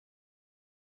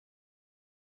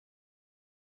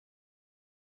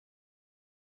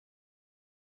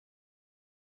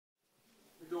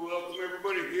to welcome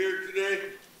everybody here today.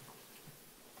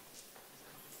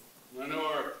 I know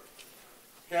our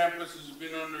campus has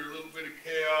been under a little bit of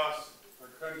chaos. Our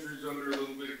country's under a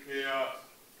little bit of chaos.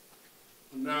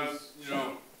 And now,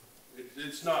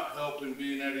 it's not helping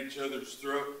being at each other's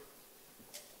throat.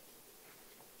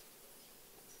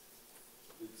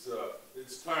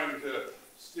 It's time to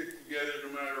stick together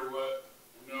no matter what.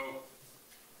 I know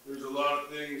there's a lot of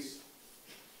things.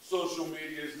 Social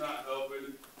media is not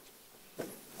helping.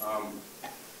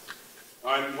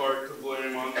 I'm part to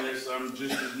blame on this. I'm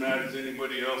just as mad as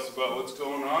anybody else about what's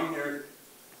going on here.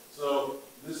 So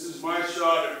this is my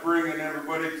shot at bringing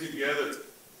everybody together.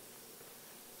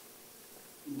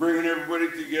 Bringing everybody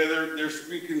together. They're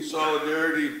speaking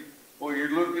solidarity. Well,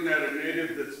 you're looking at a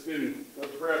native that's been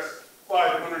oppressed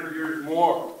 500 years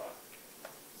more.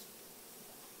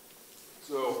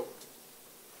 So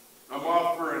I'm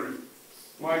offering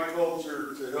my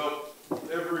culture to help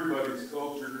everybody's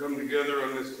culture come together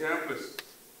on this campus.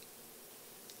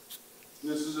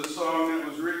 This is a song that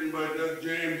was written by Doug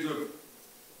James of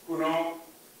Canoe.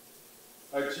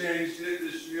 I changed it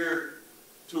this year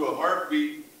to a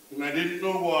heartbeat, and I didn't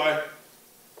know why,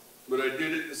 but I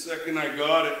did it the second I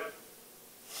got it.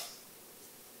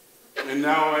 And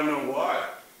now I know why.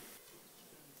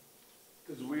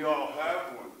 Because we all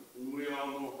have one, and we all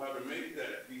know how to make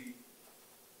that beat.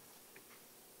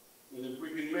 And if we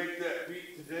can make that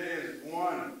beat today as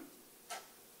one,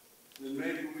 then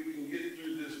maybe we can get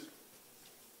through this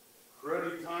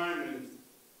cruddy time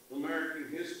in American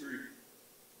history,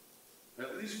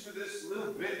 at least for this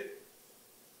little bit.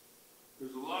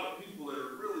 There's a lot of people that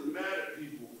are really mad at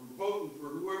people for voting for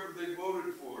whoever they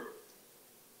voted for.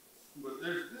 But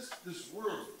this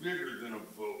world's bigger than a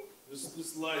vote.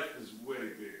 This life is way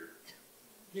bigger.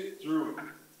 Get through it.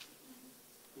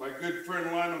 My good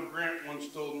friend Lionel Grant once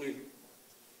told me,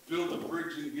 build a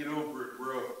bridge and get over it,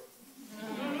 bro.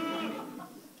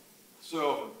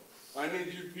 So I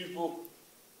need you people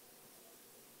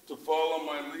to follow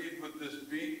my lead with this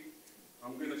beat.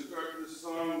 I'm going to start this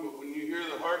song, but when you hear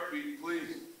the heartbeat,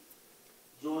 please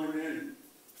join in.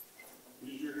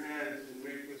 Use your hands and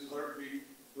make this heartbeat,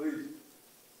 please.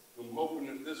 I'm hoping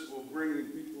that this will bring the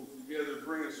people together,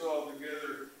 bring us all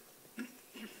together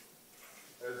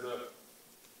as a,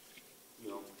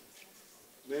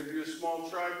 maybe a small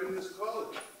tribe in this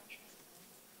college.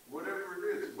 Whatever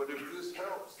it is, but if this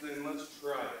helps, then let's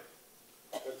try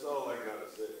it. That's all I gotta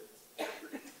say.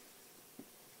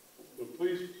 But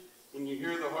please, when you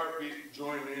hear the heartbeat,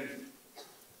 join in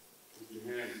with your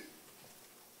hands.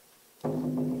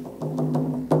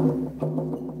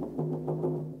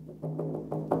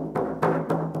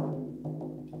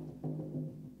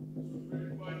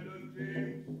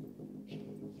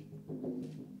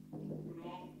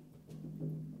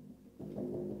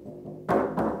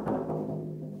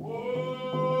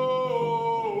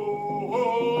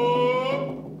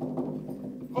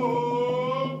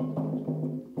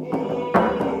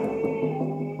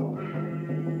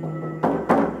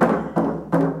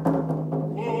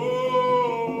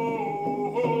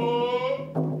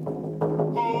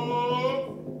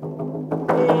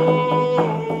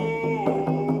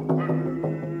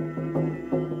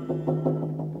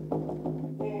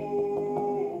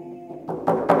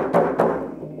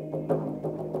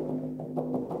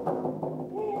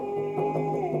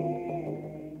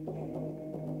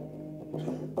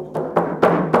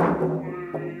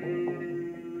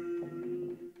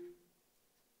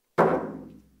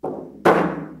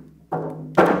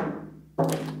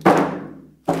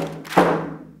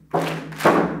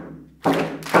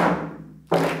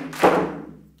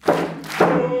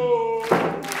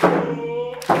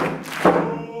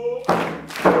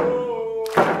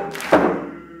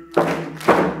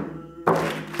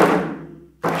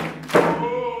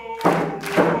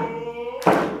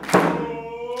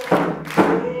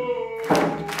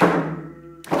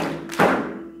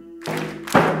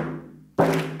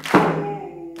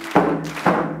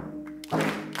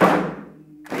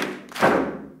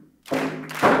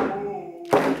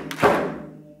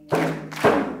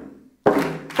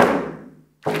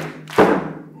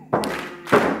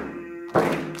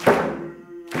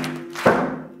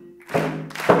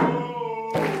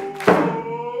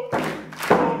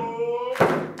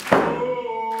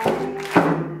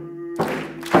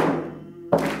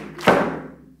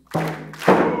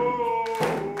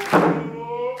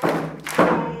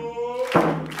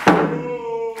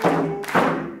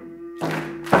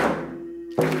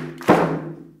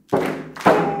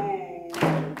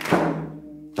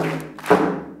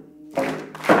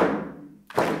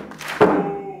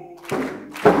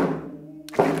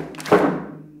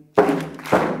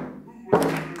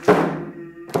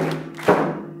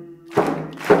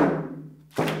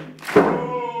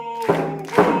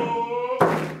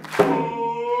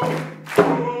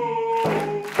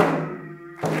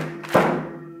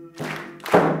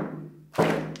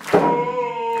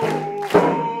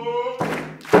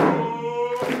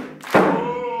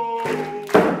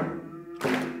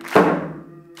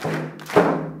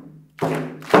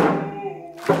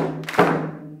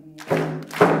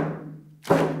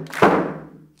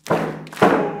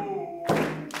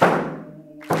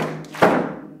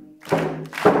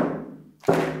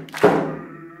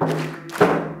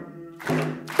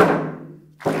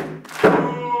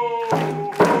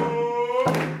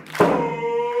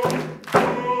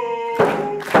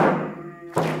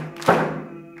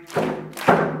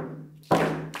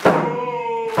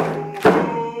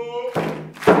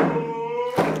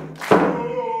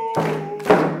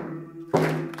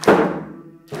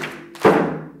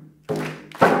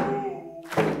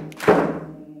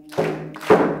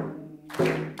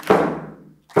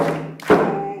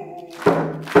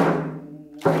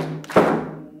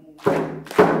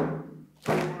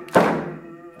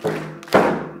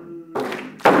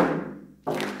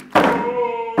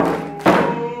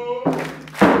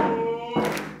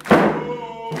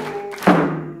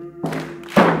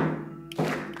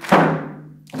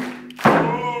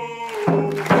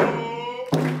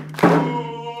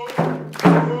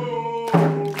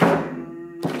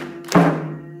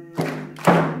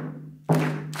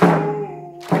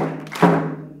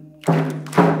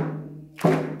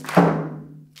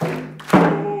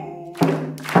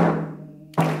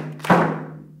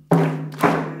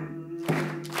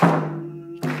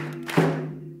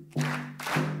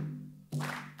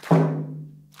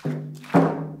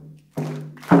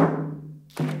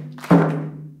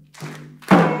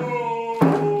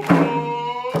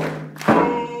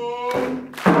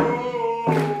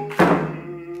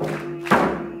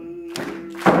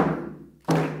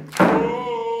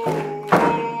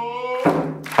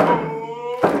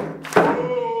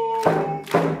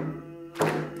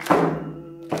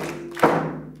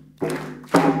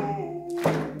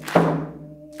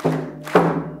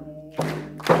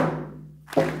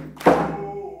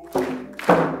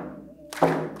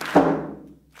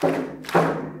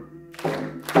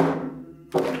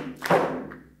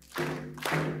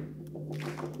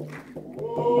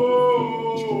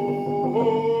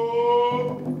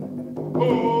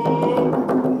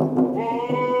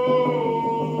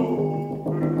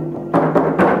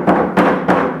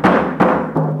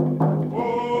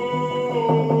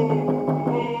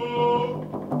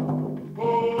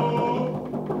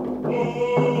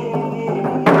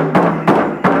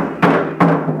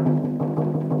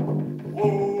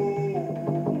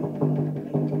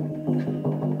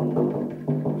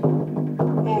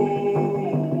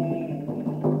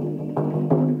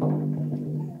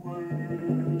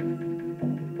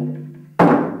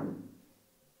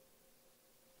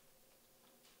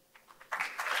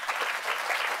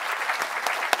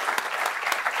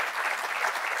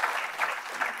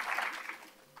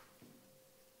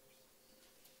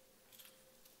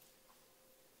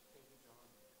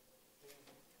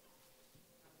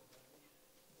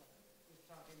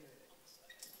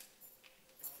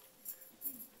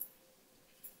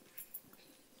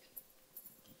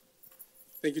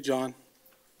 Thank you, John.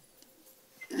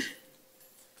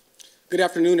 Good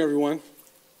afternoon, everyone.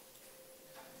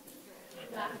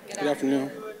 Good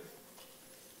afternoon.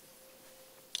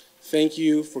 Thank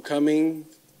you for coming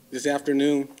this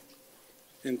afternoon.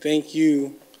 And thank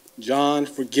you, John,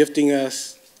 for gifting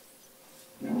us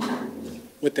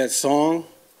with that song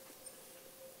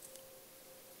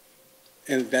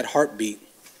and that heartbeat.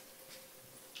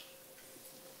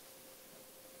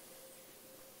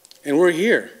 And we're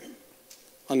here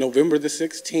on November the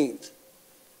 16th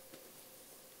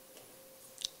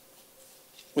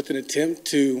with an attempt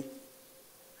to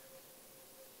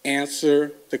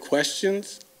answer the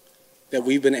questions that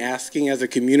we've been asking as a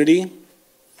community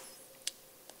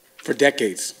for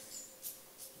decades.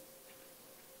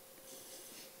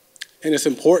 And it's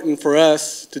important for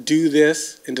us to do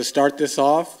this and to start this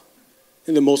off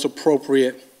in the most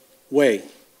appropriate way,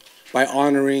 by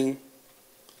honoring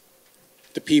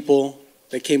the people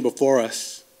that came before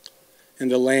us and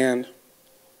the land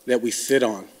that we sit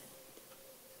on.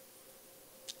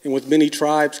 And with many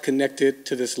tribes connected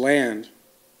to this land,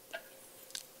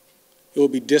 it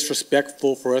would be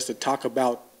disrespectful for us to talk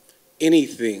about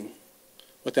anything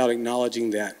without acknowledging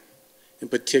that,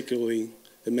 and particularly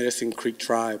the Medicine Creek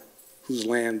tribe, whose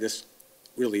land this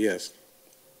really is.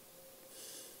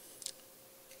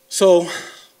 So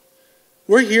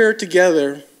we're here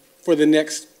together for the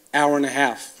next hour and a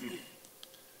half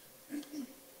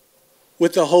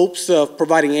with the hopes of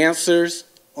providing answers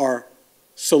or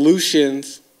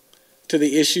solutions to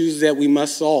the issues that we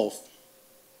must solve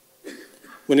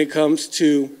when it comes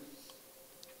to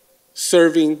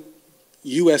serving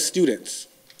U.S. students,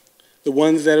 the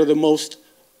ones that are the most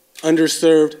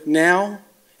underserved now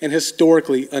and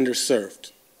historically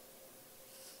underserved.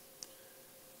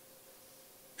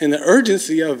 And the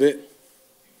urgency of it,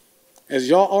 as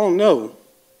y'all all know,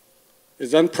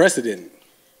 is unprecedented.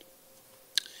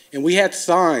 And we had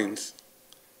signs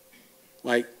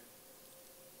like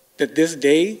that this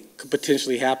day could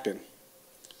potentially happen.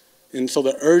 And so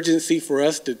the urgency for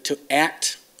us to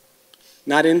act,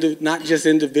 not just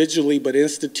individually, but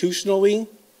institutionally,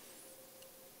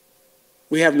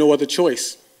 we have no other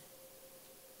choice.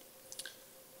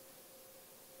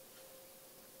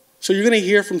 So you're going to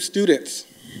hear from students,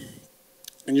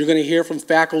 and you're going to hear from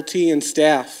faculty and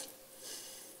staff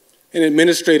and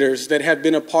administrators that have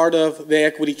been a part of the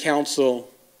Equity Council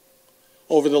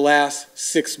over the last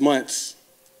 6 months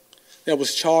that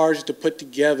was charged to put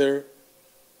together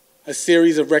a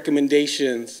series of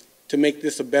recommendations to make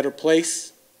this a better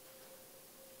place.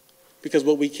 Because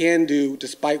what we can do,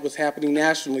 despite what's happening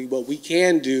nationally, what we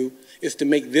can do is to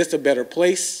make this a better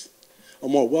place, a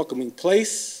more welcoming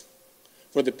place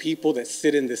for the people that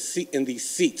sit in these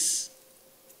seats.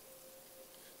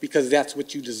 Because that's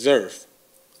what you deserve.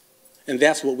 And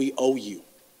that's what we owe you.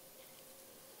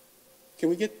 Can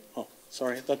we get, oh,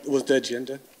 sorry, I thought it was the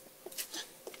agenda.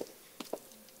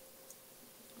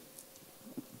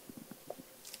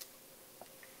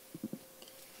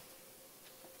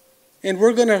 And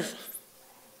we're going to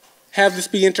have this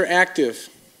be interactive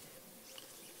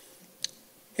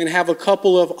and have a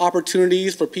couple of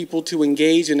opportunities for people to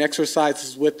engage in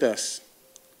exercises with us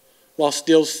while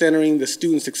still centering the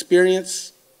student's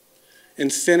experience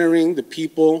and centering the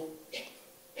people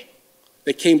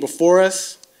that came before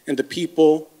us and the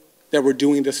people that we're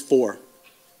doing this for.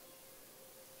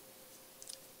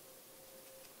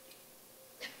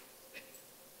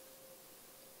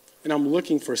 And I'm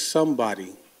looking for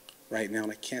somebody right now,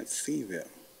 and I can't see them.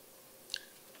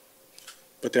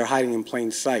 But they're hiding in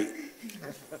plain sight.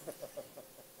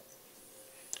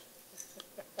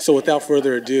 So without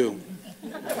further ado,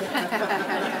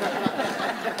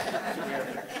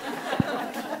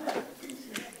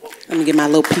 let me get my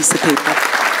little piece of paper.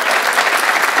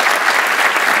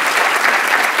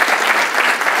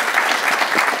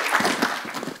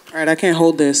 All right, I can't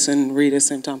hold this and read at the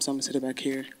same time, so I'm gonna sit it back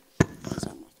here.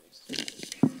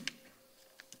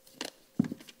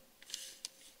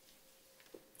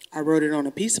 I wrote it on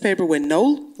a piece of paper with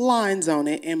no lines on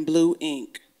it in blue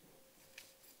ink.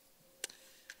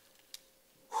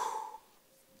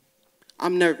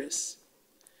 I'm nervous.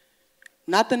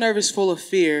 Not the nervous full of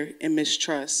fear and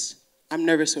mistrust. I'm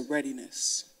nervous with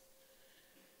readiness.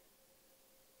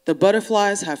 The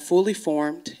butterflies have fully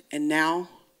formed, and now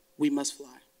we must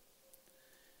fly.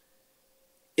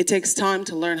 It takes time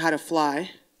to learn how to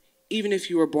fly, even if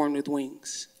you were born with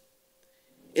wings.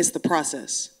 It's the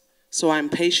process. So I'm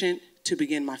patient to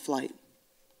begin my flight.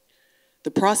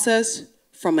 The process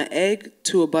from an egg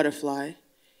to a butterfly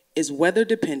is weather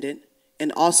dependent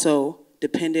and also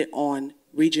dependent on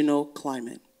regional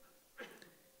climate.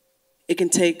 It can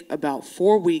take about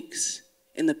 4 weeks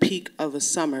in the peak of a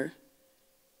summer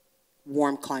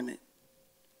warm climate.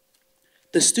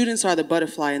 The students are the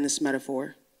butterfly in this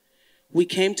metaphor. We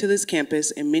came to this campus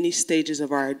in many stages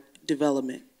of our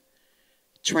development.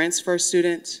 Transfer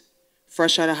students,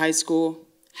 fresh out of high school,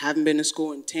 haven't been to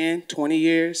school in 10, 20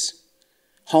 years,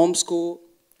 homeschooled,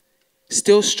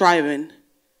 still striving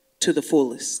to the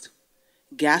fullest,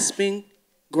 grasping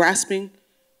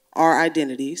our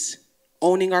identities,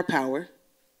 owning our power,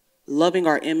 loving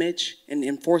our image, and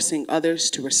enforcing others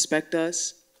to respect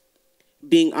us,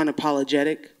 being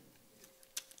unapologetic,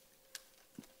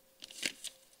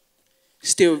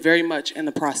 still very much in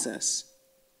the process.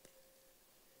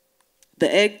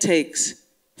 The egg takes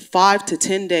 5 to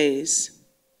 10 days,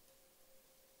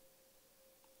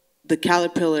 the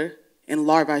caterpillar and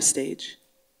larvae stage.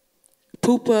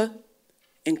 Pupa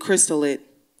and chrysalid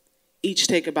each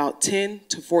take about 10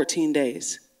 to 14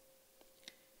 days.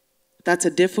 That's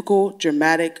a difficult,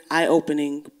 dramatic,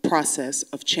 eye-opening process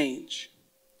of change.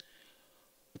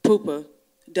 Pupa,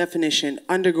 definition,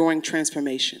 undergoing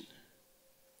transformation.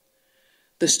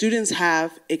 The students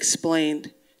have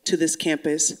explained to this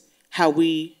campus how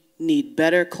we need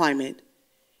better climate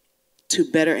to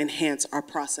better enhance our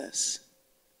process.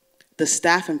 The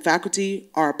staff and faculty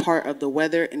are a part of the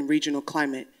weather and regional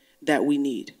climate that we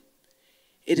need.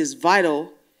 It is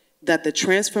vital that the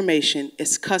transformation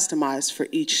is customized for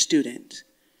each student's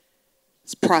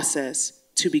process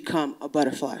to become a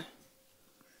butterfly.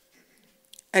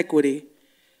 Equity,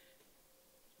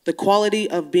 the quality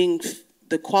of being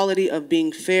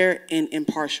fair and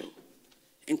impartial.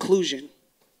 Inclusion,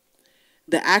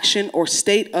 the action or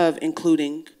state of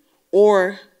including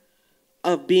or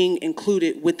of being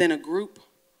included within a group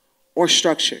or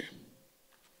structure.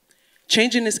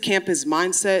 Changing this campus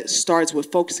mindset starts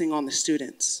with focusing on the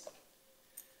students.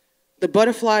 The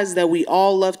butterflies that we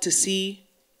all love to see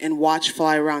and watch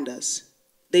fly around us,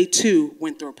 they too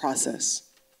went through a process.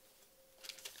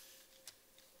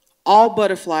 All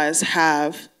butterflies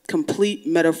have complete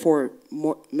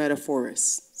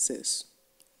metamorphosis.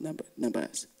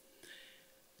 Numbers.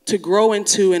 To grow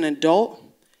into an adult,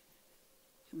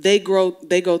 they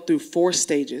go through 4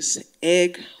 stages: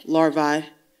 egg, larvae,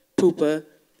 pupa,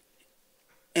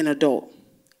 and adult.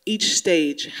 Each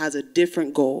stage has a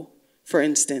different goal. For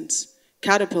instance,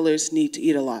 caterpillars need to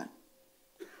eat a lot,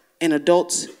 and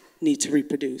adults need to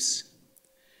reproduce.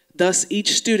 Thus,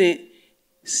 each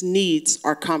student's needs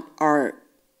are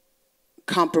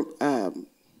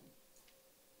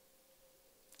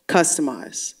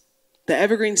customized. The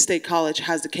Evergreen State College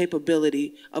has the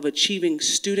capability of achieving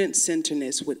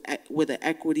student-centeredness with an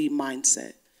equity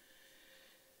mindset.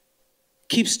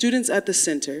 Keep students at the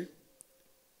center,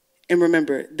 and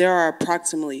remember, there are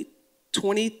approximately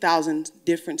 20,000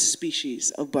 different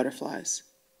species of butterflies.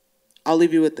 I'll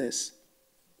leave you with this.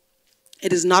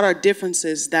 It is not our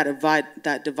differences that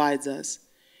divides us.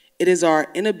 It is our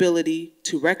inability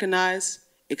to recognize,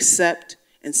 accept,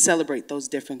 and celebrate those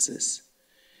differences.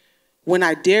 When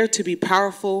I dare to be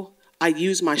powerful, I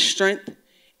use my strength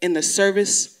in the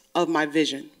service of my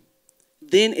vision.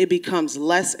 Then it becomes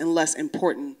less and less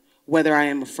important whether I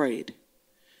am afraid.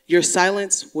 Your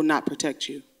silence will not protect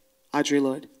you. Audre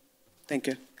Lorde. Thank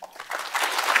you.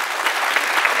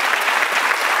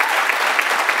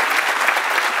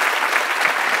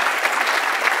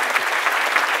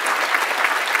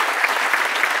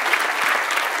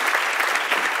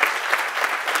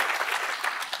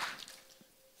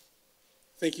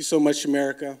 Thank you so much,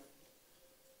 America.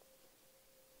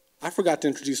 I forgot to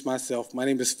introduce myself. My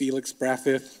name is Felix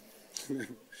Braffith,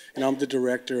 and I'm the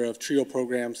director of TRIO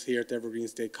programs here at the Evergreen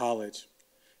State College.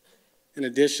 In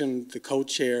addition, the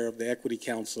co-chair of the Equity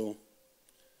Council.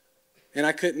 And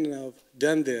I couldn't have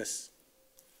done this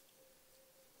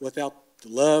without the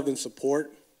love and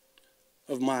support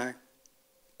of my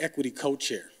equity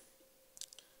co-chair,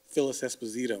 Phyllis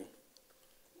Esposito,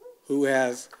 who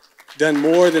has done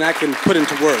more than I can put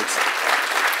into words.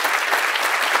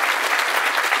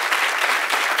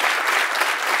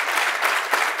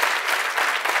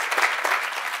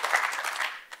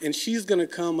 And she's going to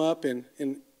come up and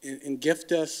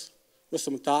gift us with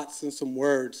some thoughts and some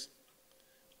words,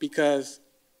 because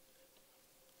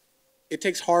it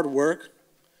takes hard work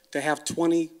to have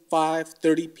 25,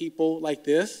 30 people like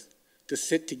this to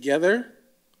sit together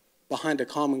behind a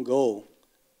common goal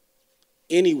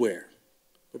anywhere,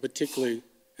 but particularly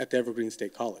at the Evergreen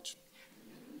State College.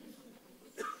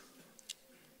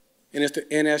 And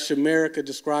as Shamerica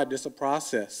described, it's a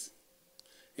process.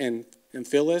 And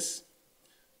Phyllis,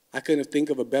 I couldn't think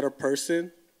of a better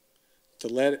person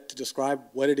to describe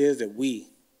what it is that we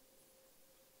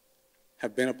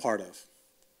have been a part of.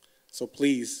 So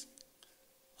please,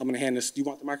 I'm going to hand this. Do you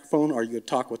want the microphone, or are you going to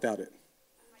talk without it?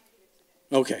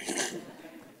 Okay.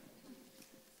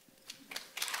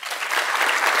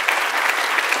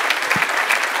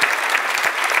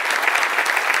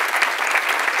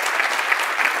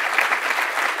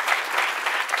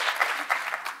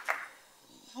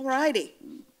 All righty.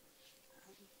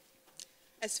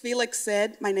 As Felix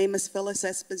said, my name is Phyllis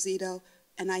Esposito,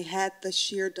 and I had the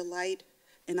sheer delight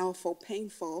and awful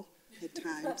painful at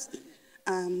times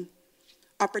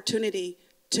opportunity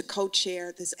to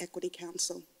co-chair this Equity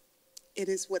Council. It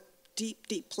is with deep,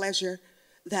 deep pleasure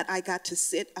that I got to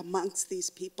sit amongst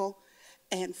these people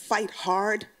and fight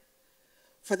hard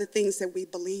for the things that we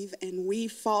believe, and we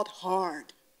fought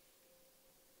hard.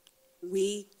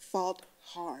 We fought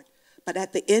hard. But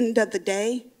at the end of the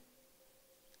day,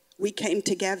 we came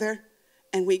together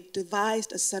and we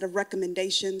devised a set of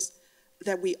recommendations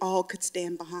that we all could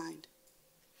stand behind.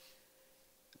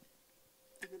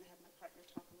 I'm going to have my partner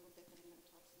talk a little bit, but I'm going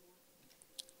to talk some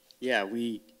more. Yeah,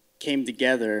 we came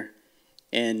together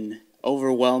in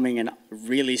overwhelming and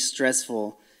really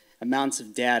stressful amounts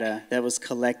of data that was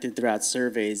collected throughout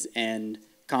surveys and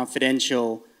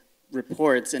confidential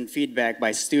reports and feedback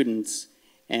by students.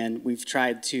 And we've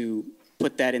tried to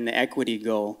put that in the equity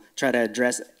goal, try to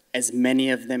address as many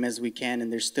of them as we can,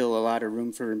 and there's still a lot of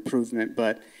room for improvement,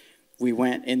 but we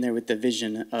went in there with the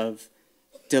vision of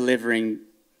delivering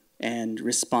and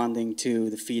responding to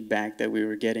the feedback that we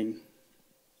were getting.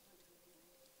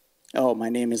 Oh, my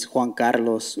name is Juan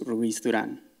Carlos Ruiz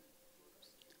Duran,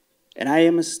 and I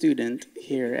am a student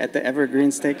here at the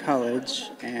Evergreen State College,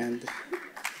 and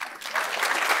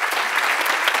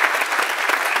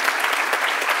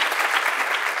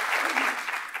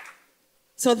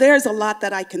So there's a lot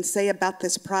that I can say about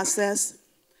this process.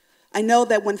 I know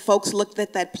that when folks looked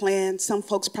at that plan, some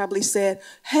folks probably said,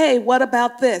 hey, what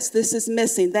about this? This is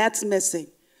missing, that's missing.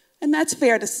 And that's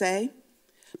fair to say.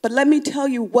 But let me tell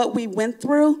you what we went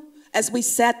through as we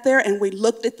sat there and we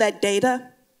looked at that data.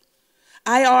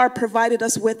 IR provided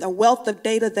us with a wealth of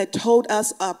data that told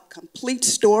us a complete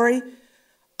story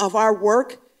of our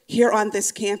work here on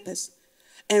this campus.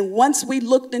 And once we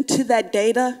looked into that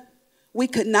data, we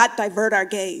could not divert our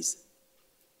gaze.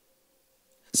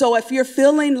 So if you're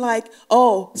feeling like,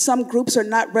 oh, some groups are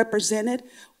not represented,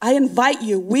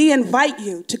 we invite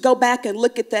you to go back and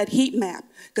look at that heat map.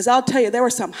 Because I'll tell you, there were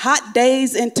some hot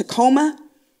days in Tacoma,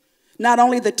 not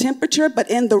only the temperature, but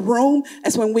in the room,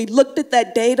 as when we looked at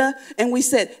that data and we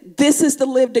said, this is the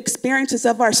lived experiences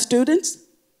of our students.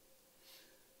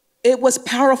 It was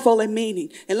powerful and meaning.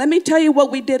 And let me tell you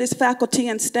what we did as faculty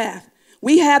and staff.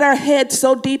 We had our heads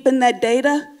so deep in that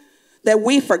data that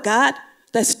we forgot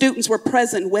that students were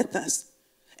present with us.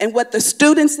 And what the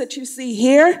students that you see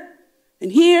here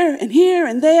and here and here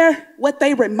and there, what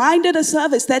they reminded us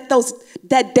of is that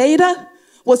that data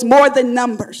was more than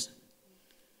numbers.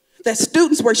 That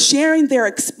students were sharing their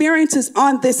experiences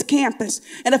on this campus.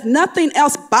 And if nothing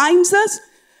else binds us,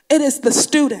 it is the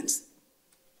students.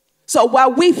 So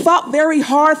while we fought very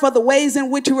hard for the ways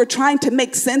in which we were trying to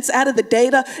make sense out of the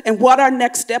data and what our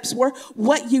next steps were,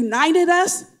 what united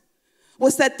us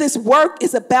was that this work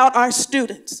is about our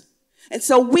students. And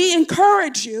so we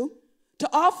encourage you to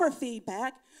offer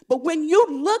feedback, but when you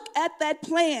look at that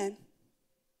plan,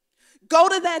 go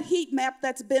to that heat map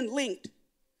that's been linked,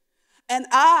 and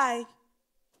I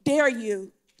dare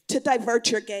you to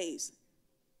divert your gaze,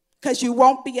 because you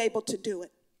won't be able to do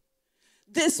it.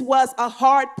 This was a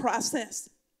hard process.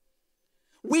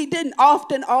 We didn't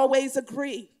often always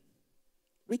agree.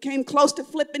 We came close to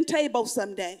flipping tables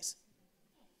some days.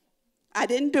 I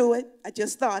didn't do it, I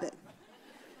just thought it.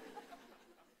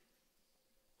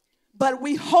 But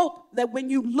we hope that when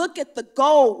you look at the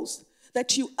goals,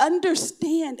 that you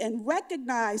understand and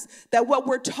recognize that what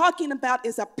we're talking about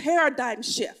is a paradigm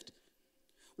shift.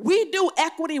 We do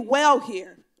equity well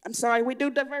here. I'm sorry, we do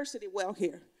diversity well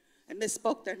here. I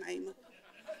misspoke there, Naima.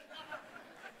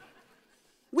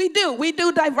 We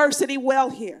do diversity well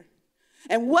here.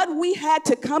 And what we had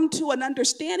to come to an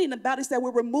understanding about is that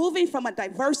we're moving from a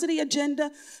diversity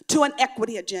agenda to an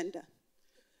equity agenda.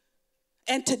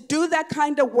 And to do that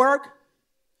kind of work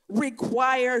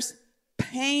requires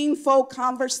painful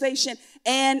conversation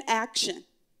and action.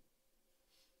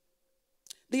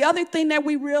 The other thing that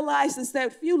we realize is that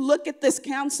if you look at this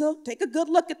council, take a good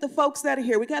look at the folks that are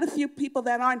here. We got a few people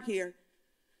that aren't here.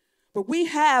 But we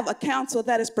have a council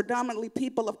that is predominantly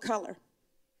people of color.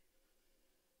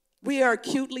 We are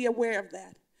acutely aware of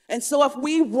that. And so if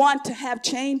we want to have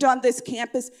change on this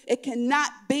campus, it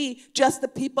cannot be just the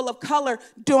people of color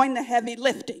doing the heavy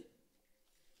lifting.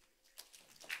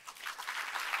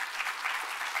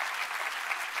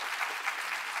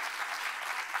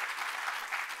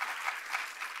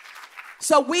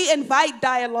 So we invite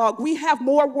dialogue. We have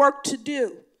more work to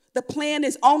do. The plan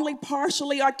is only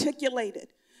partially articulated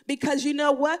because you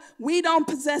know what? We don't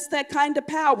possess that kind of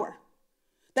power.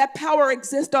 That power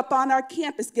exists up on our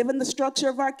campus, given the structure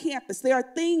of our campus. There are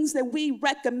things that we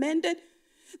recommended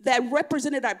that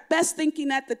represented our best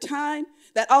thinking at the time,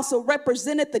 that also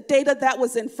represented the data that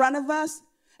was in front of us.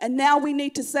 And now we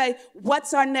need to say,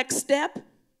 what's our next step?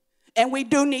 And we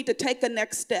do need to take a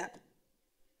next step.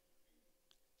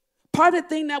 Part of the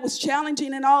thing that was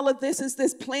challenging in all of this is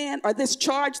this plan or this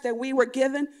charge that we were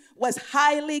given was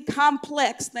highly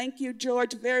complex. Thank you,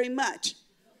 George, very much.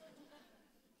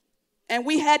 And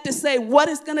we had to say, what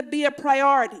is going to be a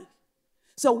priority?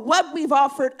 So what we've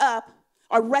offered up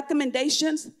are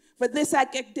recommendations for this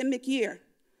academic year.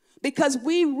 Because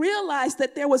we realized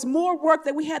that there was more work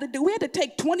that we had to do. We had to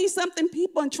take 20-something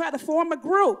people and try to form a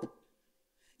group.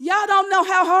 Y'all don't know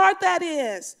how hard that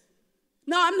is.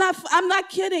 No, I'm not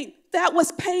kidding. That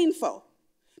was painful.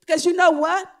 Because you know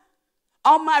what?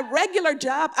 On my regular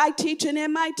job, I teach in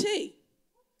MIT.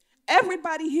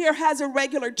 Everybody here has a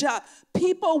regular job.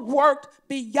 People worked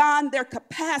beyond their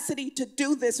capacity to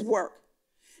do this work.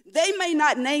 They may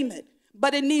not name it,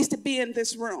 but it needs to be in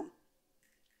this room.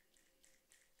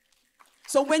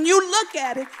 So when you look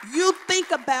at it, you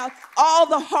think about all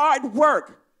the hard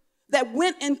work that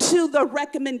went into the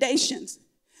recommendations.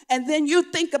 And then you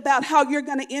think about how you're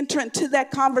going to enter into that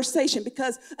conversation.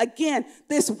 Because, again,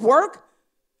 this work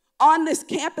on this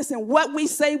campus and what we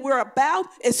say we're about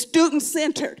is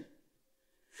student-centered.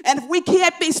 And if we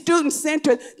can't be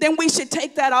student-centered, then we should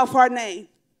take that off our name.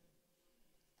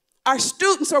 Our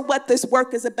students are what this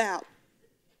work is about.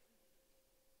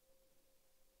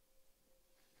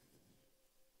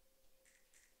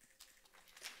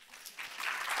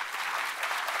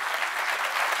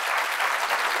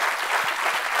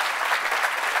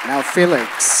 Now,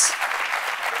 Felix.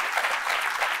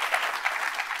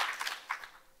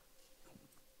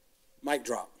 Mic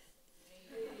drop.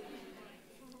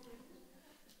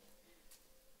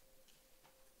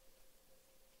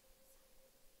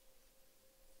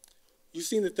 You've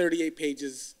seen the 38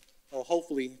 pages, or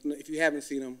hopefully, if you haven't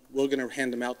seen them, we're going to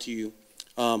hand them out to you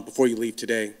before you leave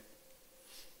today.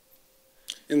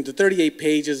 And the 38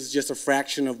 pages is just a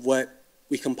fraction of what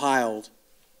we compiled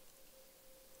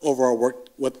over our work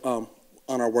on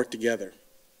our work together.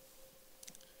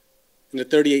 And the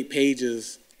 38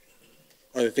 pages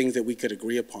are the things that we could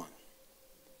agree upon.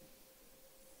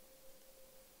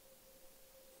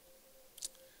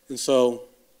 And so,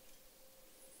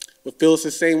 what Phyllis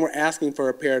is saying, we're asking for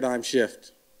a paradigm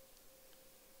shift.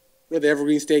 We're the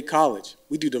Evergreen State College.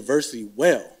 We do diversity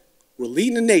well. We're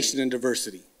leading the nation in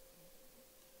diversity.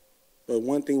 But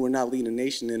one thing we're not leading the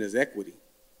nation in is equity.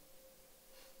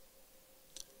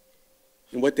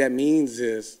 And what that means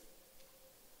is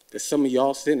that some of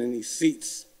y'all sitting in these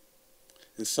seats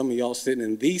and some of y'all sitting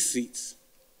in these seats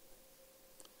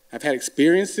have had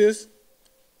experiences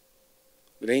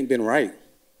that ain't been right.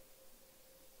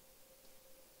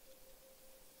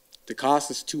 The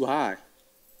cost is too high.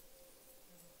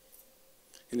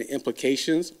 And the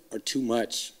implications are too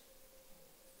much.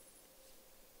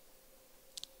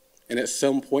 And at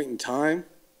some point in time,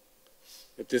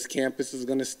 if this campus is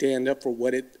going to stand up for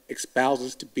what it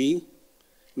espouses to be,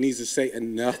 it needs to say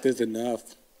enough is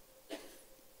enough.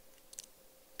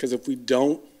 Because if we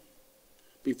don't,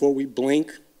 before we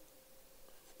blink,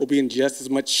 we'll be in just as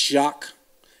much shock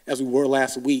as we were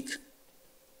last week,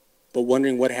 but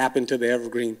wondering what happened to the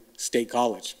Evergreen State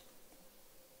College.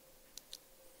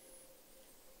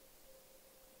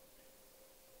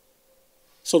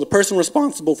 So the person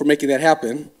responsible for making that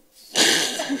happen,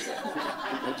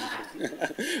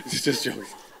 just joking.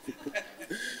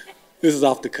 This is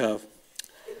off the cuff.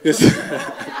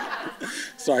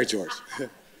 Sorry, George.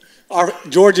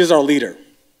 George is our leader.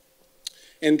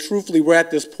 And truthfully, we're at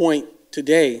this point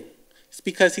today. It's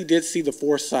because he did see the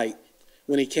foresight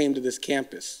when he came to this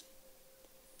campus.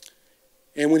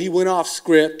 And when he went off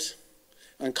script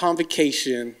on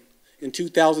convocation in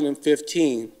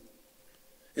 2015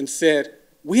 and said,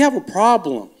 we have a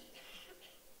problem.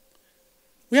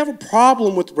 We have a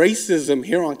problem with racism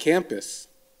here on campus.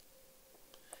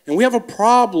 And we have a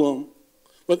problem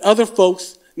with other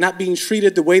folks not being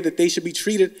treated the way that they should be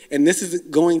treated, and this isn't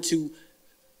going to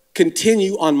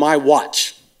continue on my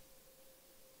watch.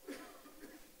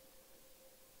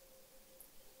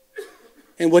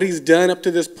 And what he's done up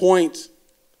to this point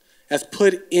has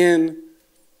put in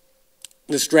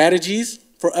the strategies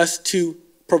for us to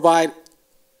provide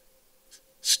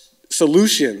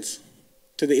solutions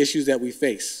to the issues that we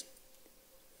face.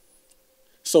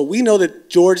 So we know that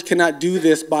George cannot do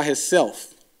this by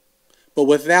himself, but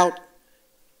without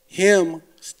him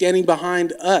standing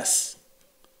behind us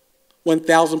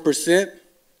 1,000%,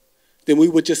 then we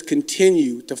would just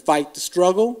continue to fight the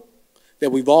struggle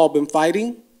that we've all been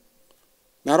fighting.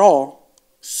 Not all,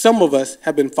 some of us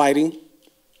have been fighting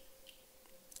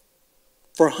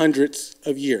for hundreds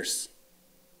of years.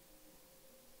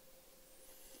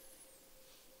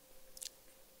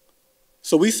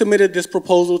 So we submitted this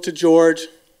proposal to George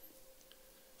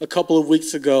a couple of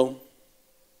weeks ago,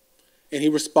 and he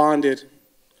responded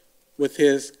with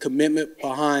his commitment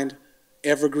behind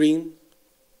Evergreen,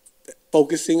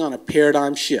 focusing on a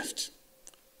paradigm shift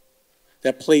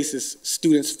that places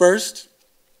students first,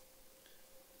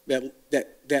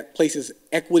 that places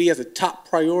equity as a top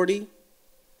priority.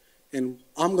 And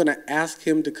I'm going to ask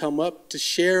him to come up to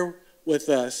share with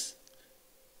us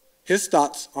his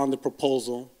thoughts on the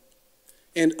proposal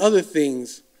and other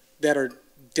things that are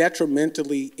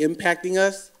detrimentally impacting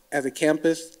us as a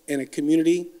campus and a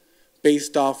community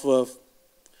based off of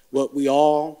what we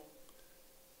all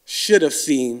should have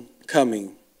seen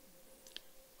coming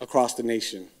across the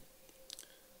nation.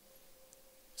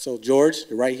 So George,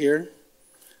 you're right here.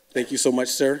 Thank you so much,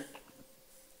 sir.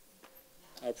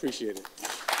 I appreciate it.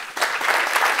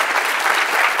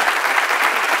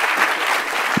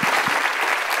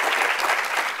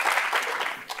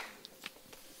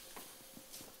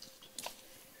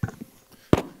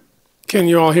 Can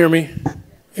you all hear me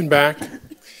in back?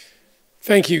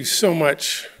 Thank you so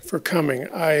much for coming.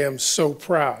 I am so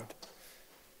proud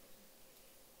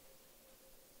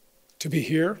to be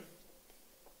here,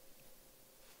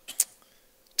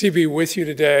 to be with you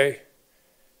today.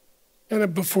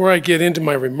 And before I get into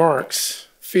my remarks,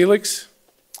 Felix,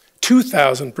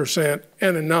 2,000%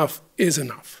 and enough is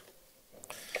enough.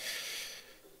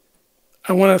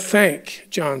 I want to thank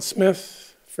John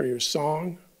Smith for your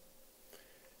song.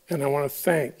 And I want to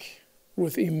thank,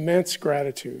 with immense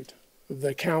gratitude,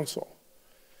 the council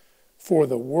for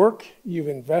the work you've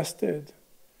invested,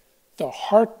 the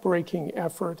heartbreaking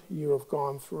effort you have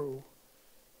gone through,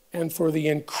 and for the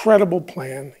incredible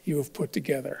plan you have put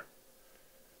together.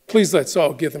 Please let's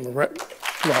all give them a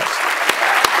applause.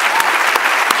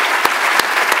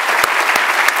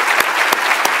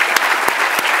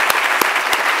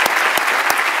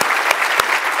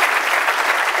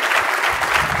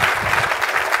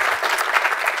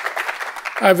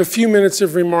 I have a few minutes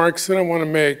of remarks that I want to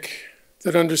make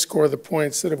that underscore the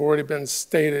points that have already been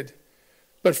stated,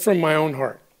 but from my own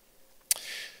heart.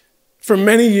 For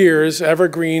many years,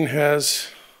 Evergreen has,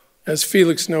 as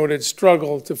Felix noted,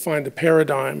 struggled to find a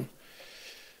paradigm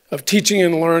of teaching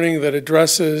and learning that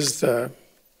addresses the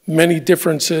many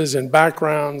differences in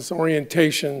backgrounds,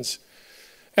 orientations,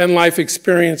 and life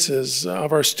experiences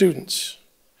of our students.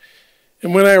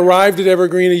 And when I arrived at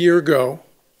Evergreen a year ago,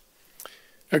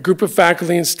 a group of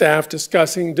faculty and staff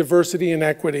discussing diversity and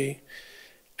equity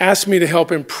asked me to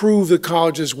help improve the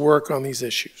college's work on these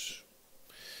issues.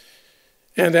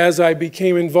 And as I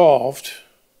became involved,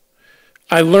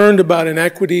 I learned about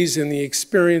inequities in the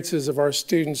experiences of our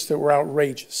students that were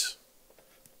outrageous.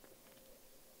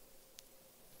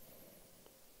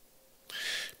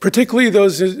 Particularly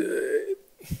those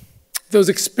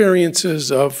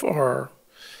experiences of our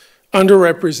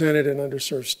underrepresented and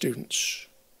underserved students.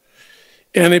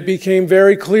 And it became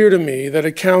very clear to me that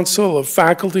a council of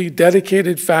faculty,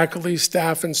 dedicated faculty,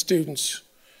 staff, and students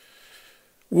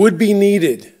would be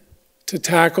needed to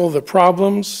tackle the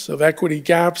problems of equity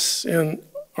gaps in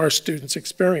our students'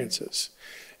 experiences.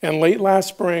 And late last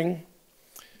spring,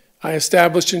 I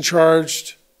established and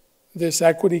charged this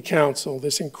equity council,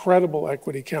 this incredible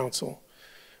equity council,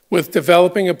 with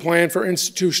developing a plan for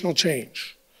institutional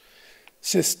change.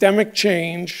 Systemic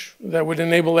change that would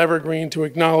enable Evergreen to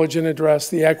acknowledge and address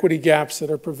the equity gaps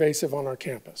that are pervasive on our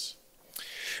campus.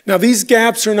 Now, these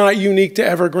gaps are not unique to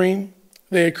Evergreen.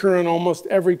 They occur on almost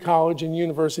every college and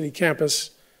university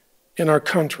campus in our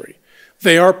country.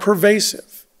 They are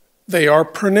pervasive. They are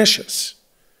pernicious.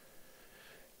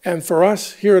 And for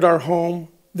us here at our home,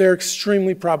 they're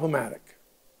extremely problematic.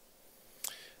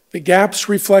 The gaps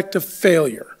reflect a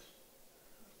failure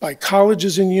by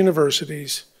colleges and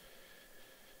universities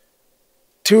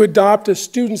to adopt a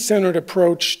student-centered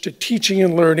approach to teaching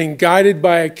and learning guided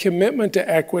by a commitment to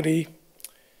equity.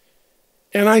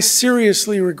 And I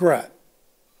seriously regret,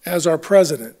 as our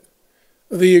president,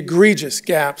 the egregious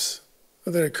gaps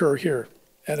that occur here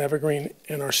at Evergreen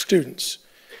and our students.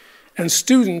 And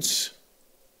students,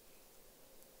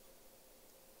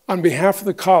 on behalf of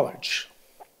the college,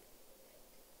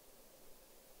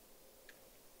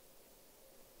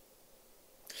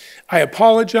 I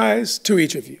apologize to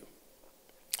each of you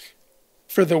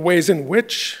for the ways in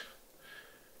which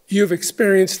you've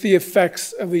experienced the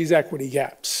effects of these equity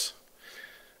gaps.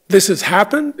 This has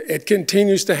happened, it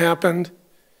continues to happen,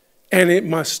 and it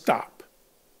must stop.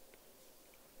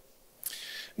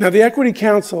 Now, the Equity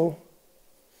Council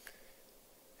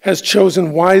has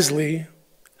chosen wisely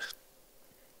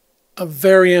a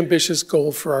very ambitious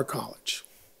goal for our college.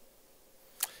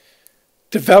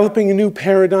 Developing a new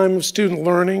paradigm of student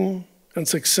learning and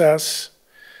success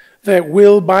that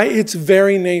will, by its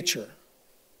very nature,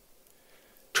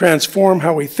 transform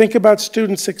how we think about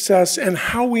student success and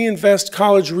how we invest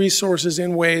college resources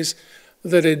in ways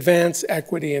that advance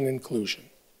equity and inclusion.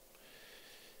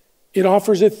 It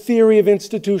offers a theory of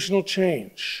institutional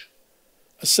change,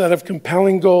 a set of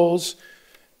compelling goals,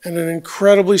 and an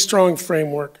incredibly strong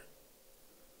framework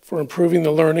for improving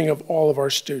the learning of all of our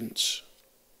students.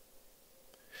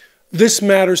 This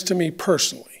matters to me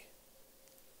personally.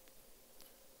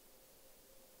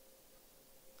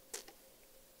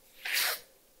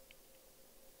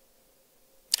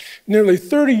 Nearly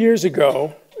 30 years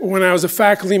ago, when I was a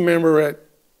faculty member at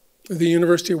the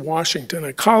University of Washington,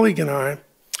 a colleague and I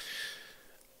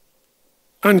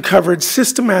uncovered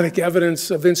systematic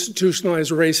evidence of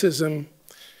institutionalized racism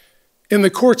in the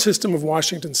court system of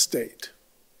Washington State.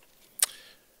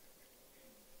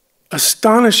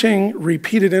 Astonishing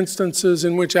repeated instances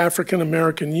in which African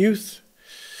American youth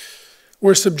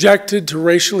were subjected to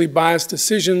racially biased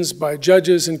decisions by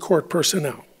judges and court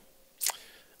personnel.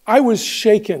 I was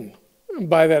shaken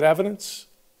by that evidence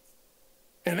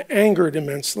and angered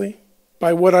immensely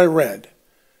by what I read,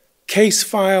 case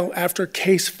file after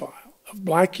case file of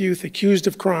black youth accused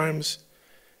of crimes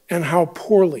and how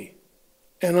poorly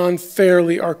and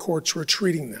unfairly our courts were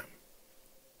treating them.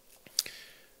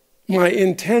 My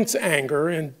intense anger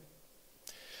and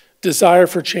desire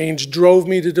for change drove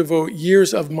me to devote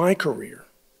years of my career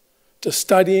to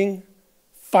studying,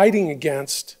 fighting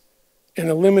against, and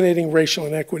eliminating racial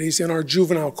inequities in our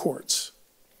juvenile courts.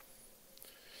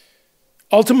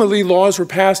 Ultimately, laws were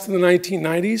passed in the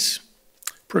 1990s,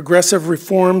 progressive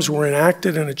reforms were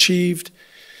enacted and achieved,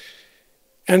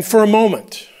 and for a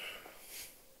moment,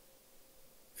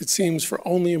 it seems for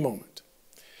only a moment,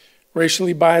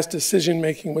 racially biased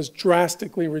decision-making was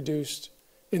drastically reduced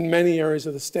in many areas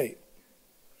of the state.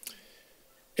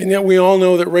 And yet we all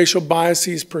know that racial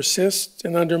biases persist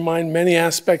and undermine many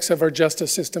aspects of our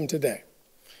justice system today.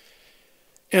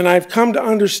 And I've come to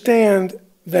understand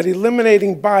that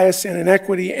eliminating bias and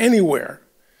inequity anywhere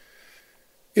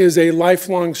is a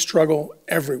lifelong struggle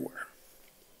everywhere.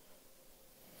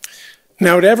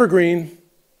 Now at Evergreen,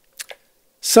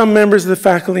 some members of the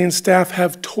faculty and staff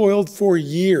have toiled for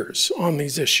years on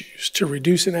these issues to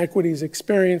reduce inequities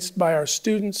experienced by our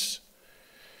students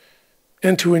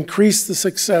and to increase the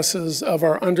successes of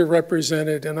our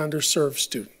underrepresented and underserved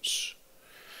students.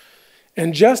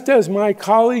 And just as my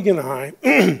colleague and I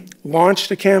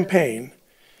launched a campaign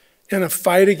in a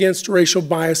fight against racial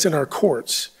bias in our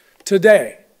courts,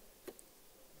 today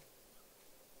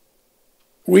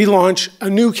we launch a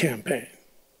new campaign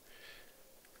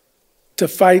to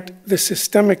fight the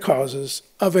systemic causes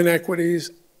of inequities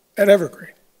at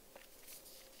Evergreen.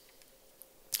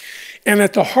 And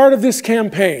at the heart of this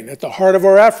campaign, at the heart of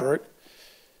our effort,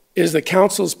 is the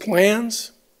council's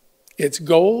plans, its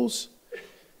goals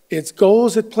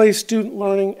that place student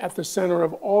learning at the center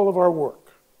of all of our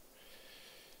work.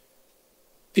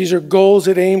 These are goals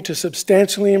that aim to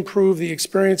substantially improve the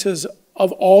experiences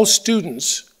of all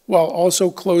students while also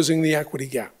closing the equity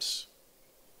gaps.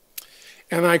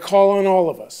 And I call on all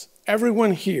of us,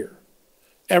 everyone here,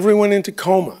 everyone in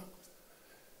Tacoma,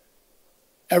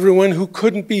 everyone who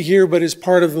couldn't be here but is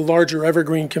part of the larger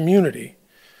Evergreen community,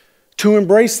 to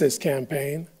embrace this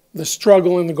campaign, the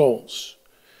struggle and the goals.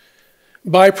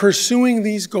 By pursuing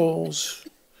these goals,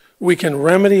 we can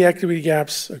remedy equity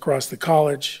gaps across the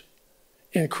college,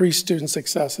 increase student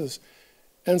successes,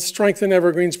 and strengthen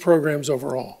Evergreen's programs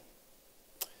overall.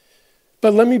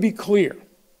 But let me be clear,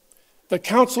 the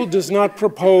council does not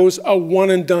propose a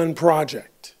one-and-done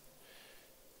project.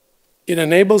 It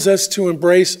enables us to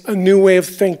embrace a new way of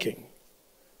thinking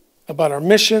about our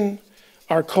mission,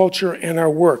 our culture, and our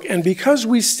work. And because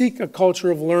we seek a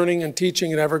culture of learning and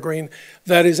teaching at Evergreen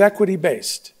that is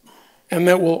equity-based and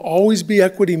that will always be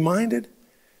equity-minded,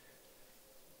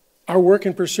 our work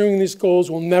in pursuing these goals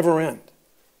will never end.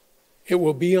 It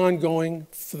will be ongoing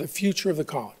for the future of the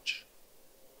college.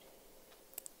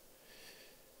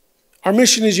 Our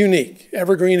mission is unique.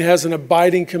 Evergreen has an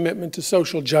abiding commitment to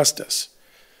social justice.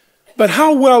 But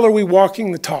how well are we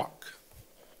walking the talk?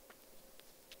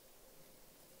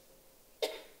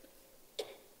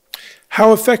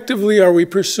 How effectively are we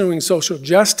pursuing social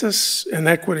justice and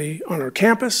equity on our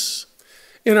campus,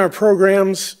 in our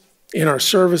programs, in our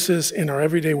services, in our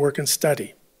everyday work and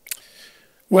study.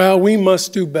 Well, we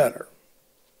must do better.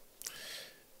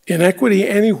 Inequity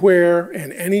anywhere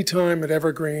and anytime at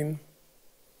Evergreen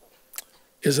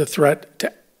is a threat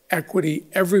to equity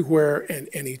everywhere and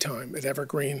anytime at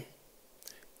Evergreen.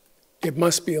 It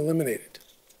must be eliminated.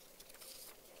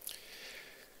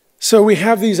 So we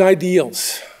have these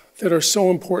ideals that are so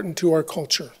important to our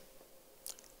culture,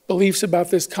 beliefs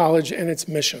about this college and its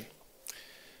mission.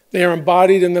 They are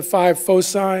embodied in the 5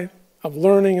 foci of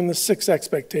learning and the 6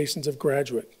 expectations of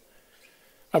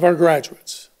our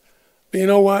graduates. But you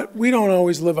know what? We don't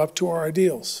always live up to our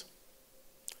ideals.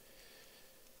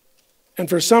 And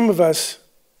for some of us,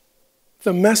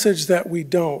 the message that we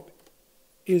don't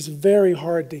is very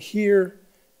hard to hear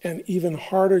and even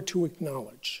harder to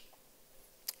acknowledge.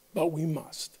 But we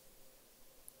must.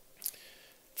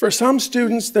 For some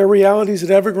students, their realities at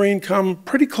Evergreen come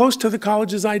pretty close to the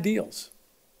college's ideals.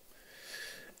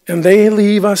 And they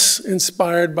leave us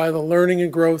inspired by the learning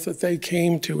and growth that they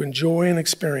came to enjoy and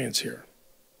experience here.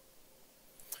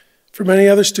 For many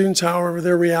other students, however,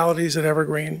 their realities at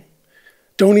Evergreen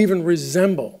don't even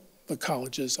resemble the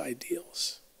college's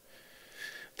ideals.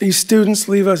 These students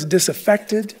leave us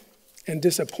disaffected and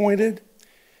disappointed,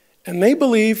 and they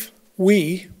believe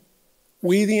we,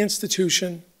 the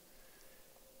institution,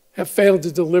 have failed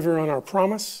to deliver on our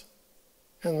promise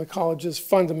and the college's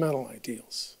fundamental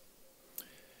ideals.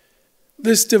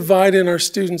 This divide in our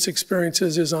students'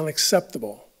 experiences is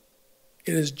unacceptable.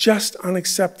 It is just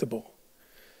unacceptable.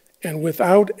 And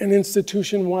without an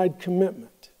institution-wide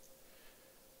commitment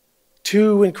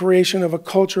to and creation of a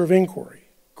culture of inquiry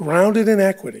grounded in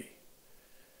equity,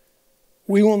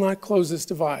 we will not close this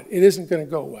divide. It isn't going to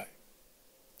go away.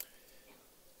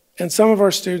 And some of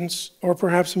our students, or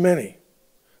perhaps many,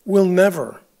 will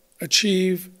never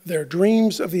achieve their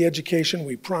dreams of the education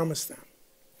we promised them.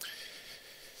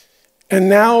 And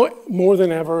now, more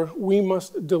than ever, we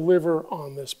must deliver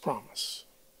on this promise.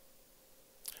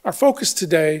 Our focus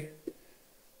today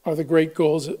are the great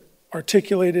goals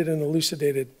articulated and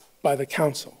elucidated by the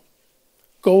Council,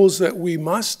 goals that we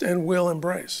must and will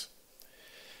embrace.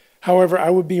 However,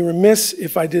 I would be remiss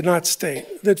if I did not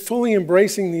state that fully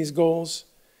embracing these goals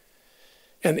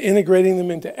and integrating them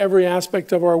into every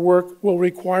aspect of our work will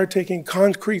require taking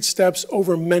concrete steps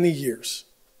over many years.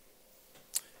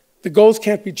 The goals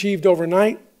can't be achieved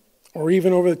overnight or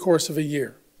even over the course of a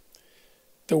year.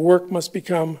 The work must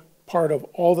become part of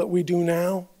all that we do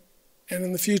now and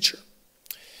in the future.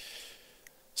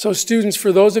 So students,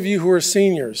 for those of you who are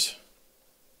seniors,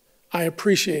 I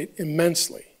appreciate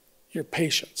immensely your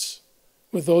patience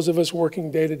with those of us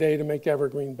working day to day to make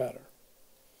Evergreen better.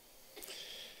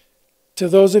 To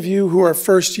those of you who are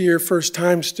first-year,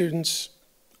 first-time students,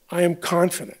 I am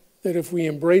confident that if we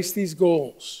embrace these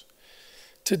goals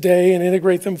today and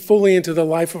integrate them fully into the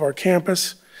life of our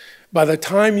campus, by the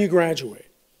time you graduate,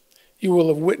 you will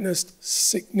have witnessed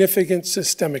significant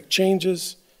systemic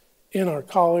changes in our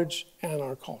college and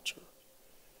our culture.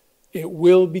 It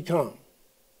will become,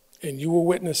 and you will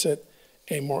witness it,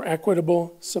 a more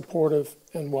equitable, supportive,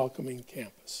 and welcoming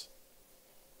campus.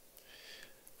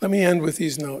 Let me end with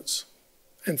these notes,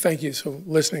 and thank you for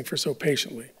listening for so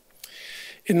patiently.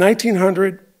 In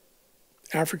 1900,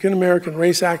 African-American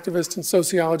race activist and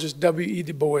sociologist W.E.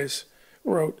 Du Bois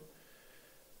wrote,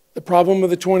 "The problem of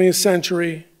the 20th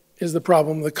century is the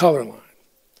problem of the color line,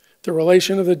 the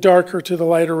relation of the darker to the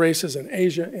lighter races in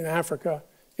Asia, in Africa,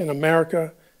 in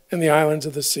America, and the islands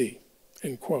of the sea,"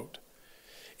 end quote.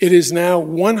 It is now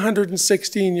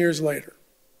 116 years later,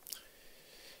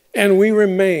 and we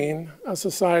remain a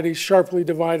society sharply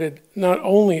divided not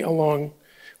only along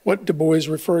what Du Bois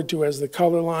referred to as the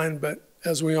color line, but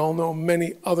as we all know,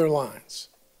 many other lines.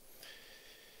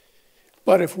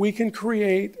 But if we can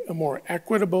create a more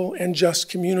equitable and just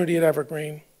community at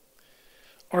Evergreen,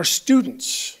 our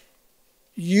students,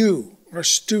 you, our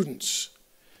students,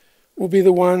 will be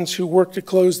the ones who work to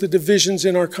close the divisions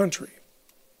in our country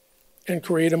and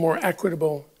create a more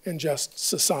equitable and just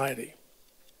society.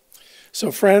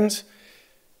 So friends,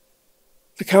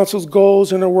 the Council's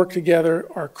goals and our work together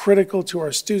are critical to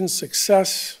our students'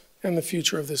 success and the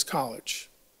future of this college.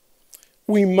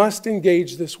 We must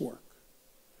engage this work.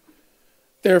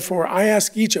 Therefore, I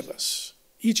ask each of us,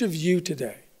 each of you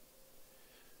today,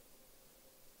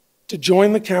 to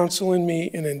join the Council and me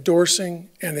in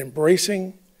endorsing and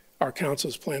embracing our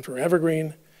Council's plan for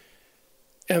Evergreen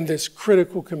and this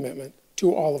critical commitment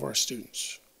to all of our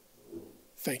students.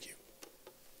 Thank you.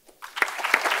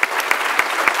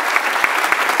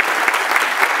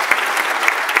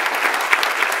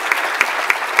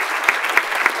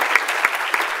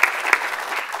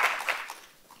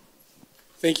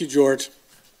 Thank you, George.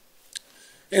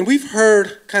 And we've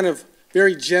heard kind of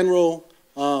very general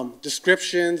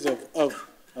descriptions of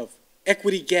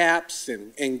equity gaps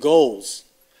and goals.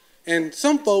 And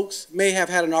some folks may have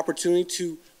had an opportunity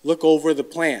to look over the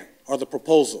plan or the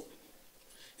proposal.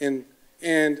 And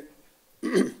when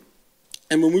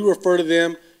we refer to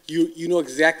them, you know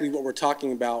exactly what we're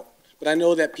talking about. But I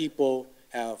know that people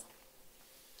have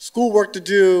schoolwork to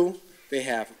do, they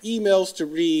have emails to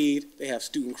read, they have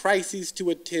student crises to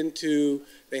attend to,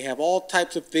 they have all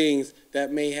types of things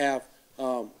that may have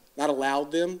not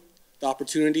allowed them the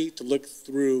opportunity to look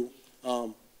through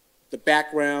the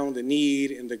background, the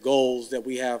need, and the goals that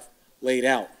we have laid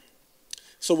out.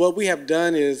 So what we have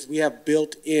done is we have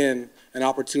built in an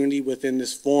opportunity within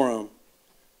this forum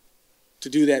to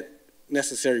do that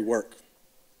necessary work.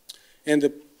 And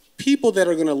the people that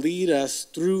are going to lead us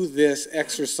through this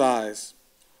exercise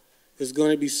is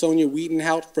going to be Sonia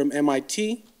Wheatonhout from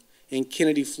MIT and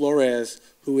Kennedy Flores,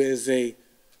 who is a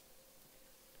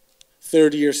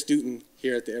third-year student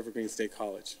here at the Evergreen State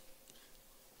College.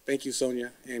 Thank you,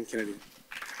 Sonia and Kennedy.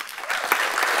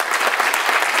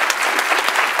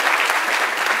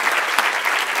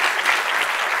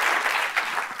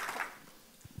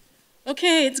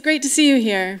 Okay, it's great to see you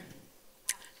here.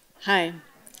 Hi.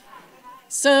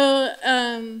 So,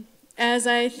 as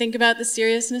I think about the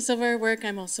seriousness of our work,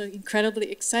 I'm also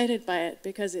incredibly excited by it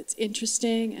because it's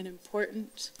interesting and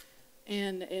important,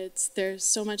 and there's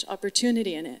so much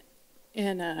opportunity in it.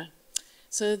 And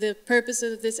so the purpose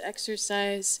of this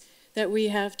exercise that we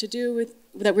have to do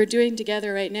that we're doing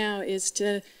together right now is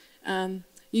to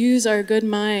use our good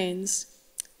minds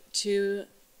to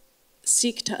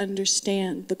seek to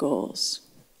understand the goals.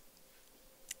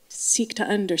 Seek to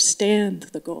understand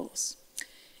the goals.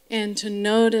 And to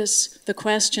notice the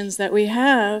questions that we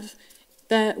have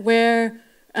where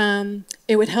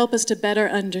it would help us to better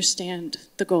understand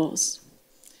the goals.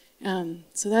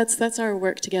 So that's our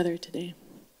work together today.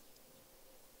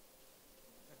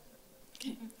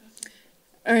 Okay.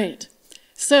 All right.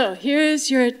 So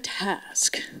here's your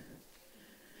task.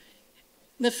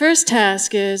 The first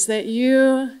task is that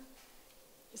you...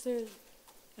 Is there...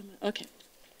 Okay.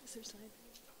 Is there a slide?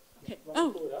 Okay.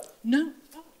 Oh, no.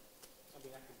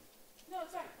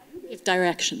 Give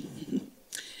direction.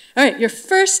 All right, your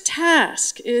first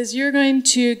task is you're going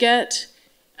to get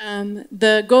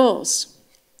the goals.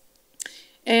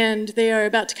 And they are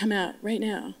about to come out right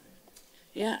now.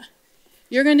 Yeah.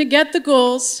 You're going to get the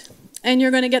goals, and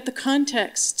you're going to get the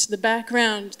context, the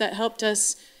background that helped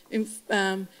us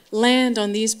land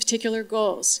on these particular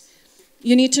goals.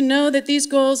 You need to know that these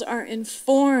goals are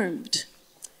informed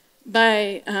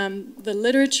by the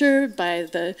literature, by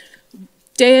the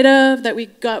data that we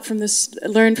got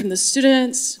learned from the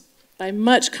students, by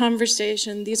much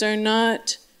conversation. These are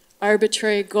not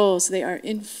arbitrary goals. They are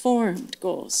informed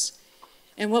goals.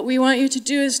 And what we want you to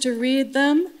do is to read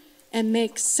them and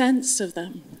make sense of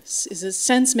them. This is a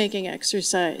sense-making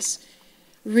exercise.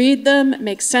 Read them,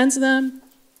 make sense of them,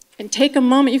 and take a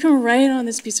moment. You can write on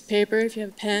this piece of paper if you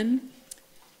have a pen.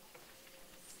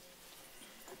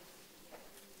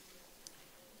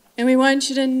 And we want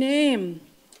you to name.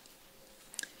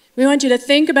 We want you to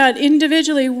think about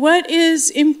individually what is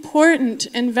important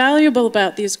and valuable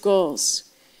about these goals.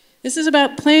 This is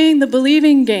about playing the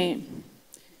believing game.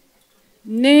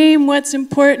 Name what's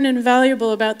important and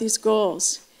valuable about these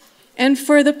goals. And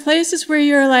for the places where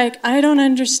you're like, I don't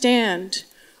understand,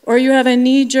 or you have a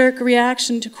knee-jerk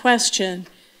reaction to question,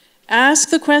 ask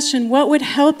the question, what would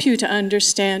help you to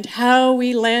understand how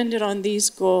we landed on these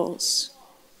goals?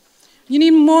 You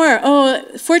need more. Oh,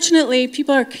 fortunately,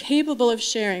 people are capable of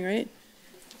sharing, right?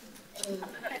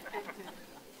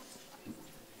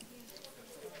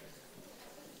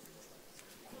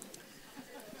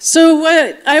 So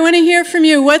I want to hear from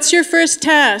you. What's your first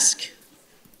task?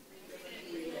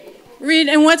 Read.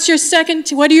 And what's your second?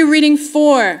 What are you reading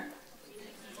for?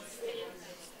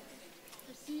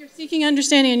 You're seeking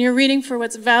understanding, and you're reading for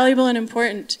what's valuable and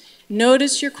important.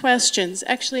 Notice your questions.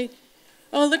 Actually,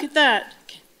 oh, look at that.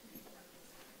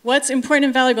 What's important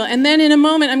and valuable. And then in a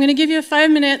moment, I'm going to give you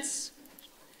 5 minutes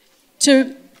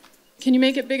to, can you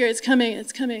make it bigger? It's coming,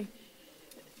 it's coming.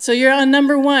 So you're on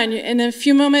number 1. In a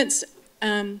few moments,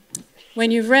 when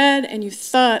you've read and you've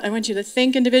thought, I want you to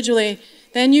think individually,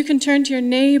 then you can turn to your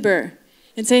neighbor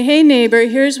and say, hey neighbor,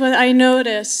 here's what I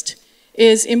noticed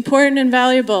is important and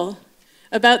valuable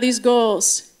about these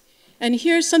goals. And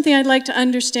here's something I'd like to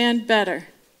understand better.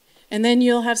 And then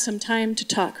you'll have some time to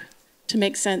talk, to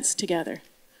make sense together.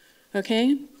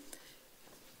 Okay?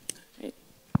 Right.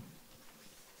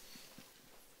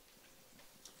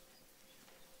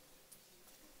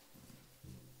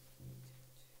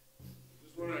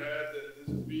 Just want to add that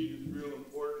this beat is real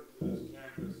important.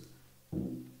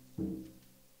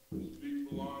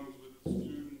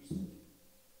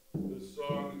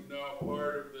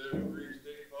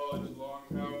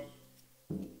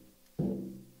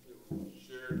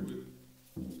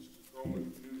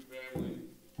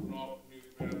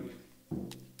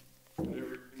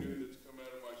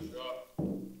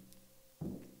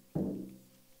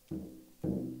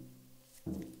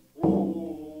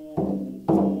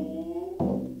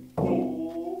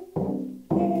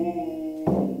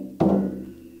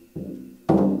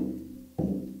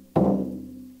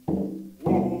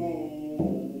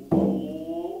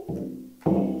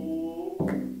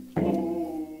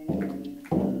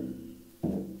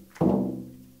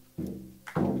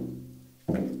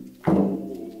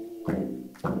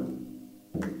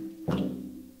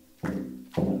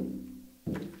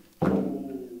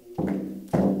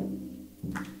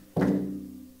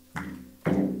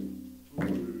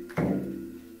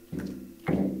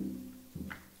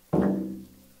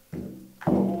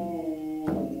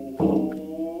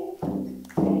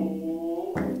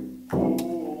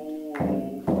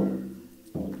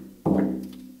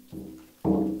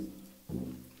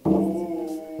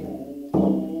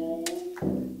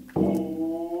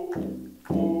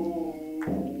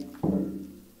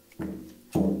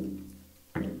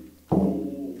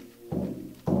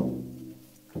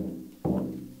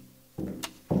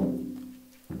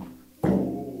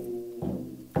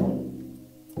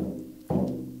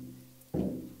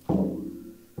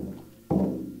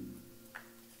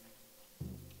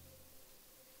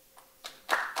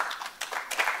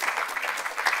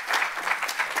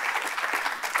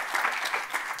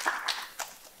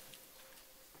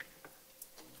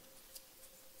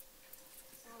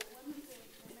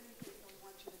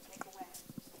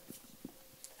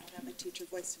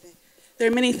 voice today. There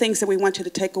are many things that we want you to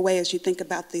take away as you think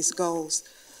about these goals.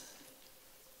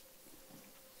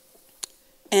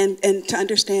 And to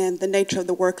understand the nature of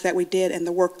the work that we did and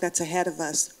the work that's ahead of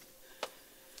us.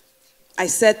 I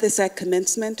said this at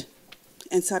commencement,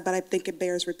 but I think it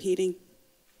bears repeating.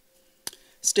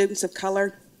 Students of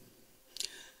color,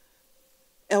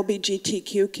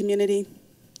 LGBTQ community,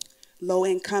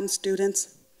 low-income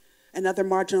students, and other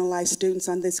marginalized students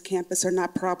on this campus are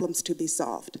not problems to be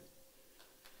solved.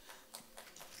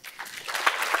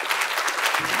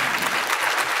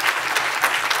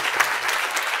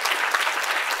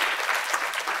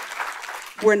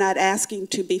 We're not asking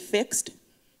to be fixed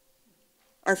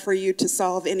or for you to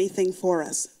solve anything for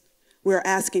us. We're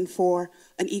asking for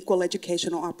an equal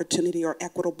educational opportunity or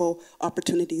equitable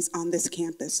opportunities on this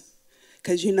campus.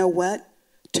 Because you know what?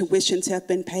 Tuitions have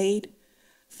been paid.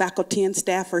 Faculty and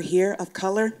staff are here of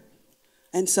color.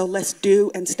 And so let's do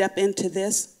and step into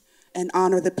this and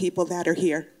honor the people that are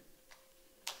here.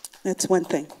 That's one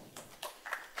thing.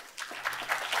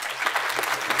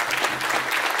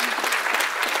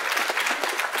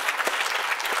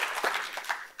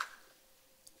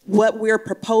 What we're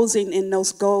proposing in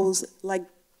those goals, like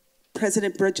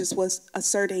President Bridges was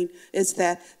asserting, is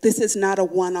that this is not a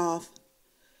one-off.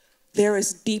 There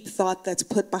is deep thought that's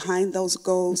put behind those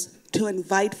goals to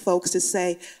invite folks to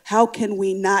say, how can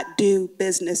we not do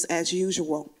business as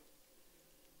usual?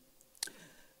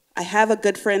 I have a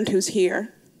good friend who's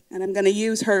here, and I'm going to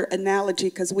use her analogy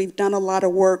because we've done a lot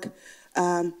of work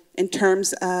in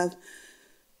terms of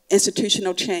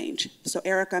institutional change. So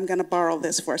Eric, I'm going to borrow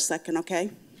this for a second,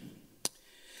 okay?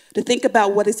 To think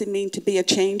about what does it mean to be a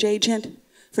change agent,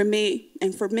 for me,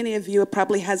 and for many of you, it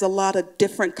probably has a lot of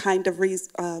different kind of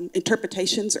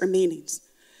interpretations or meanings.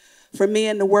 For me,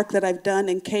 and the work that I've done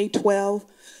in K-12,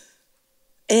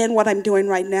 and what I'm doing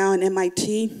right now in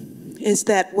MIT, is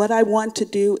that what I want to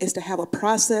do is to have a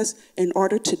process in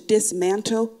order to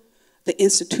dismantle the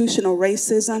institutional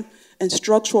racism and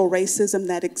structural racism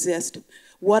that exist.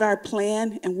 What our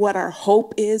plan and what our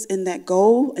hope is in that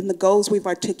goal, and the goals we've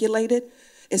articulated,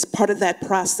 is part of that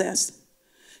process.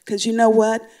 Because you know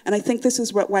what? And I think this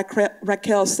is what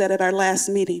Raquel said at our last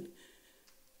meeting.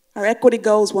 Our equity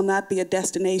goals will not be a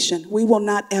destination. We will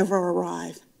not ever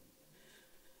arrive.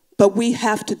 But we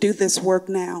have to do this work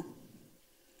now.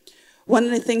 One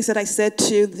of the things that I said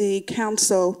to the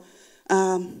council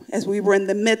as we were in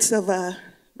the midst of a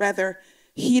rather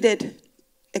heated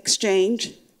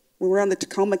exchange, we were on the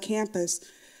Tacoma campus,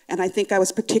 and I think I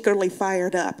was particularly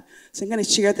fired up. So I'm going to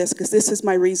share this because this is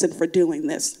my reason for doing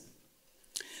this.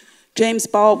 James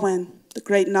Baldwin, the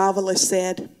great novelist,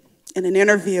 said in an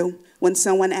interview when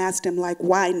someone asked him, like,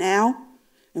 why now?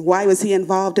 And why was he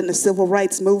involved in the civil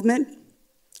rights movement?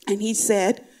 And he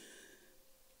said,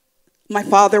 my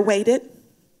father waited,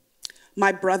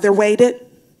 my brother waited,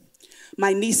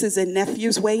 my nieces and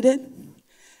nephews waited,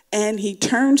 and he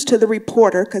turns to the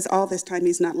reporter, because all this time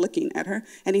he's not looking at her,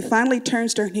 and he finally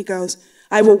turns to her and he goes,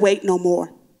 I will wait no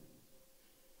more.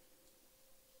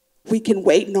 We can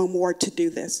wait no more to do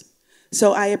this.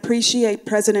 So I appreciate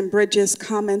President Bridges'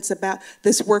 comments about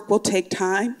this work will take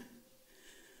time,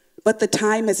 but the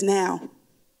time is now.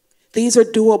 These are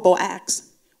doable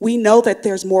acts. We know that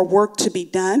there's more work to be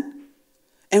done,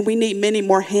 and we need many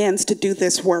more hands to do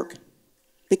this work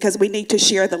because we need to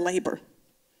share the labor.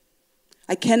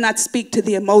 I cannot speak to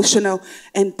the emotional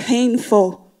and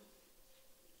painful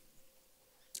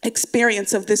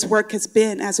experience of this work has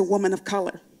been as a woman of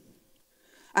color.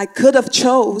 I could have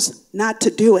chose not to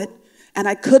do it, and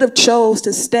I could have chose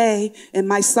to stay in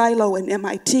my silo in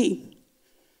MIT.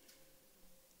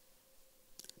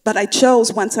 But I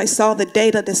chose, once I saw the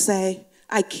data, to say,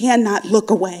 I cannot look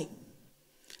away.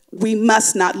 We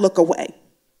must not look away.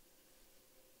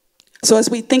 So as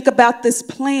we think about this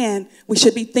plan, we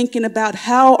should be thinking about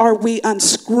how are we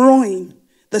unscrewing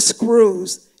the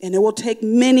screws, and it will take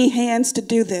many hands to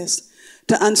do this,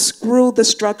 to unscrew the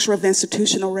structure of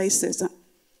institutional racism.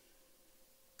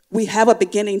 We have a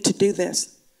beginning to do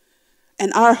this.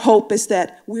 And our hope is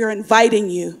that we are inviting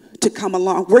you to come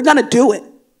along. We're going to do it.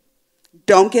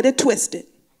 Don't get it twisted.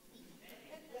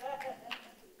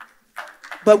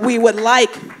 But we would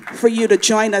like for you to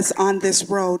join us on this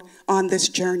road, on this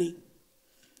journey.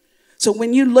 So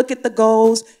when you look at the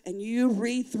goals and you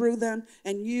read through them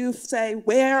and you say,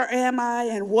 where am I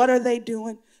and what are they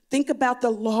doing? Think about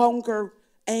the longer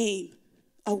aim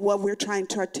of what we're trying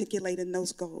to articulate in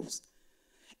those goals.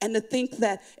 And to think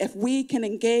that if we can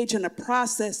engage in a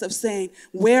process of saying,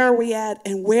 where are we at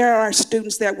and where are our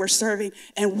students that we're serving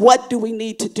and what do we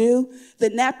need to do,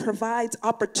 then that provides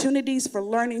opportunities for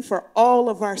learning for all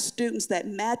of our students that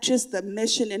matches the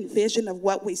mission and vision of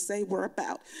what we say we're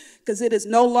about. Because it is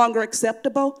no longer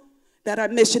acceptable that our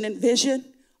mission and vision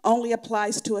only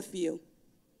applies to a few.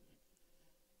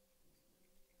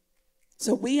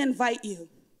 So we invite you.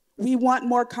 We want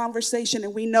more conversation,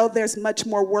 and we know there's much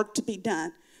more work to be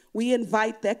done. We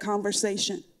invite that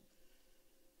conversation.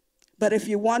 But if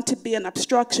you want to be an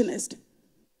obstructionist,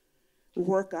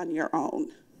 work on your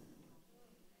own,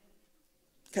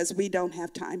 because we don't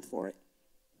have time for it.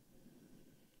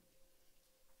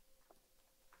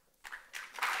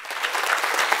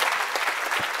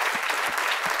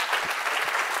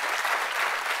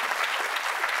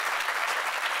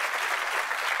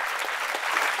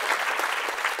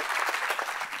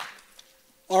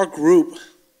 Our group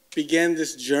began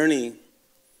this journey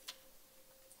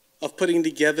of putting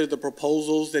together the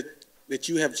proposals that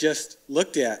you have just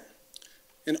looked at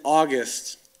in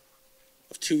August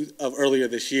of earlier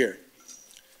this year.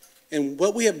 And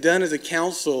what we have done as a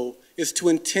council is to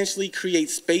intentionally create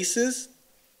spaces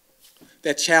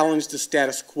that challenge the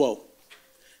status quo,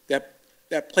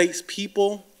 that place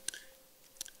people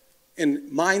in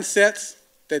mindsets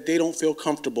that they don't feel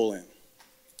comfortable in.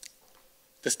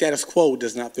 The status quo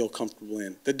does not feel comfortable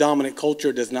in. The dominant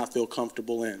culture does not feel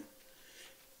comfortable in.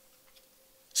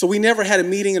 So we never had a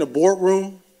meeting in a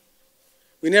boardroom.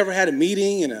 We never had a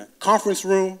meeting in a conference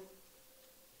room.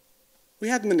 We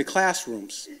had them in the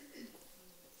classrooms.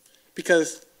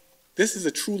 Because this is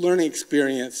a true learning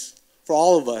experience for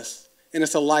all of us, and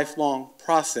it's a lifelong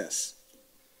process.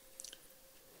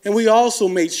 And we also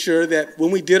made sure that when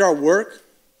we did our work,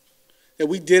 that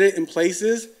we did it in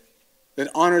places that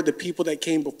honored the people that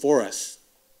came before us.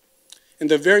 And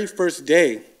the very first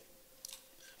day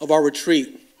of our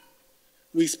retreat,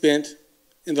 we spent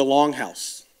in the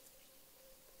Longhouse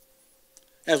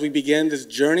as we began this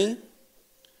journey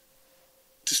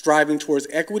to striving towards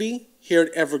equity here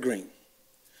at Evergreen,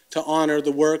 to honor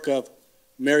the work of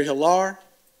Mary Hillar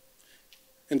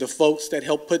and the folks that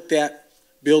helped put that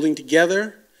building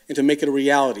together and to make it a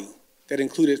reality that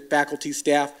included faculty,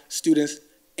 staff, students,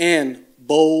 and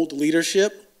bold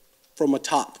leadership from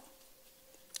atop.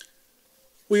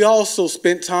 We also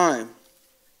spent time,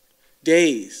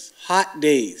 days, hot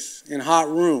days, in hot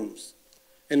rooms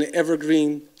in the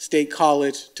Evergreen State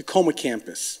College Tacoma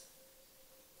campus.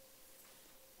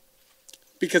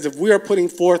 Because if we are putting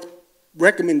forth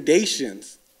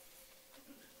recommendations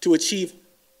to achieve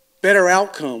better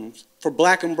outcomes for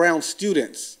Black and brown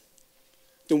students,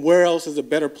 then where else is a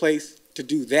better place to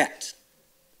do that,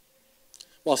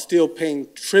 while still paying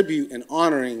tribute and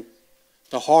honoring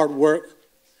the hard work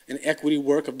and equity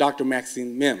work of Dr.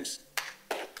 Maxine Mims.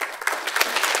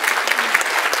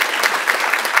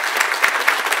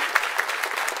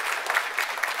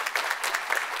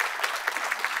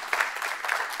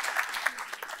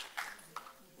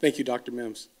 Thank you, Dr.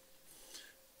 Mims.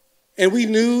 And we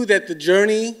knew that the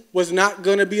journey was not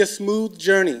going to be a smooth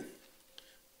journey.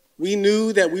 We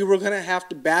knew that we were going to have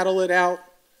to battle it out,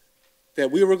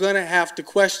 that we were going to have to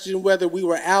question whether we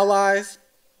were allies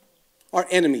or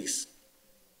enemies,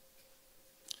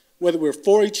 whether we're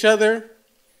for each other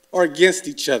or against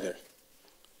each other.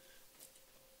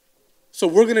 So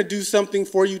we're going to do something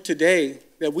for you today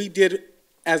that we did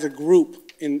as a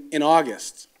group in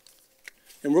August.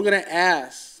 And we're going to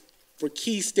ask for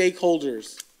key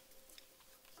stakeholders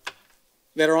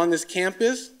that are on this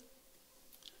campus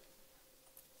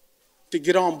to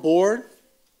get on board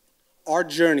our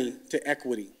journey to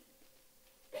equity.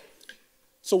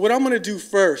 So what I'm going to do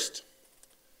first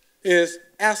is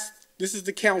ask, this is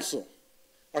the council.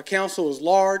 Our council is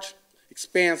large,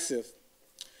 expansive,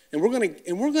 and we're going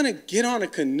to get on a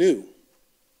canoe.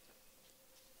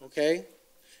 Okay?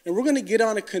 And we're going to get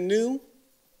on a canoe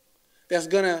that's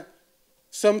going to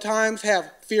sometimes have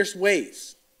fierce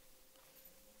waves,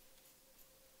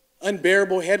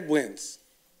 unbearable headwinds,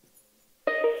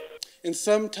 and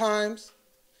sometimes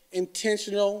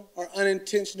intentional or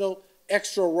unintentional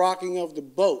extra rocking of the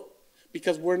boat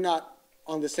because we're not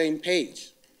on the same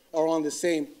page or on the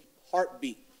same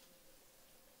heartbeat.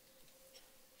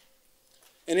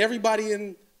 And everybody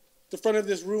in the front of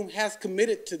this room has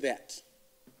committed to that.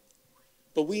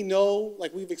 But we know,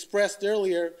 like we've expressed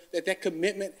earlier, that that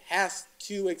commitment has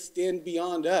to extend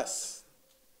beyond us.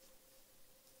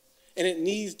 And it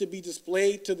needs to be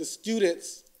displayed to the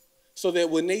students so that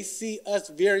when they see us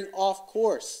veering off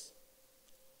course,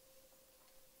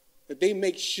 that they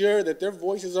make sure that their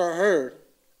voices are heard.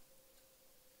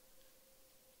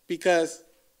 Because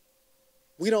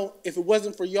if it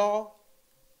wasn't for y'all,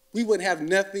 we wouldn't have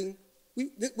nothing.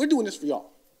 We're doing this for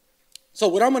y'all. So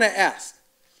what I'm going to ask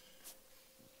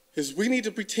is we need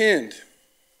to pretend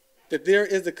that there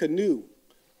is a canoe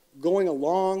going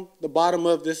along the bottom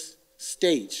of this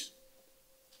stage.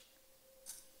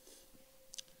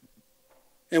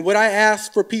 And what I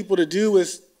ask for people to do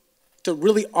is to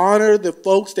really honor the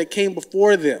folks that came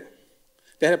before them,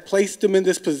 that have placed them in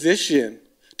this position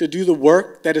to do the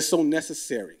work that is so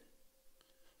necessary,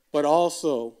 but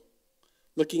also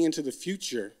looking into the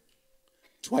future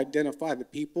to identify the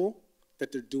people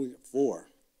that they're doing it for.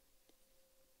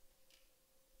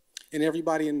 And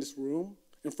everybody in this room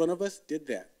in front of us did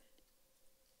that.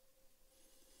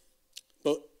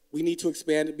 But we need to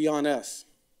expand it beyond us.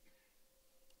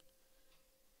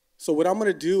 So what I'm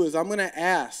going to do is I'm going to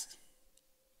ask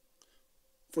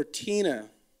for Tina,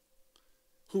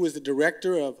 who is the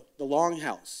director of the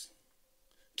Longhouse,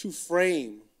 to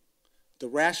frame the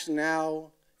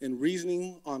rationale and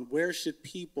reasoning on where should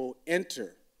people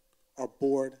enter or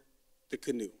board the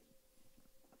canoe.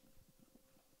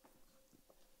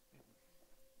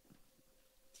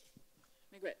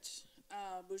 Miigwech.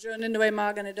 Bonjour, Nindawe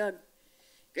Magana Doug.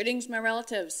 Greetings, my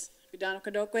relatives. Gudano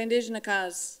Kadokwe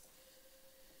Indigenous.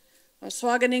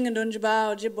 Swaganing and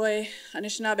Dunjabao, Jibwe,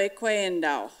 Anishinaabe Kwe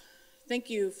Ndao.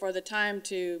 Thank you for the time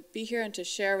to be here and to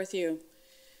share with you.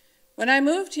 When I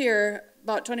moved here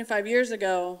about 25 years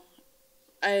ago,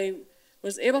 I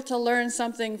was able to learn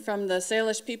something from the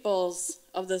Salish peoples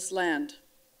of this land.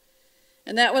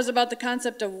 And that was about the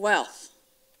concept of wealth.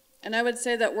 And I would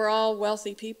say that we're all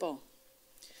wealthy people.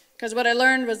 Because what I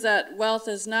learned was that wealth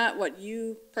is not what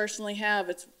you personally have,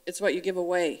 it's what you give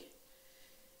away.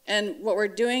 And what we're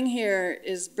doing here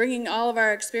is bringing all of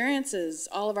our experiences,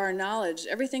 all of our knowledge,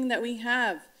 everything that we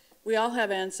have. We all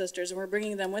have ancestors, and we're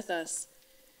bringing them with us.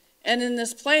 And in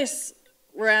this place,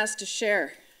 we're asked to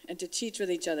share and to teach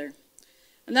with each other.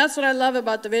 And that's what I love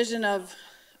about the vision of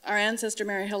our ancestor,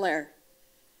 Mary Hilaire.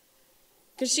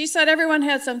 Because she said everyone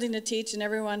had something to teach and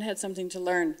everyone had something to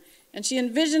learn. And she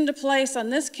envisioned a place on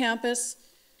this campus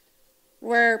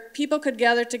where people could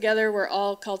gather together, where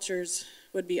all cultures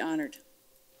would be honored.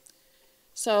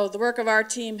 So the work of our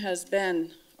team has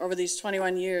been, over these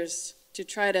 21 years, to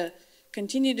try to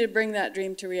continue to bring that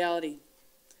dream to reality.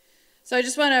 So I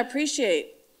just want to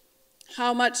appreciate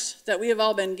how much that we have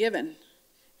all been given,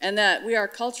 and that we are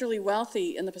culturally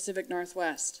wealthy in the Pacific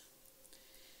Northwest.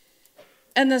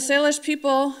 And the Salish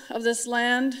people of this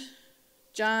land,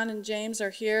 John and James, are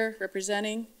here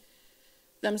representing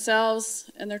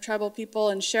themselves and their tribal people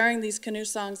and sharing these canoe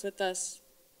songs with us.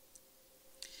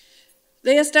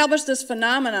 They established this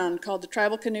phenomenon called the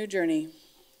Tribal Canoe Journey,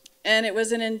 and it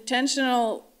was an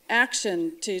intentional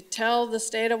action to tell the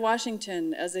state of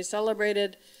Washington as they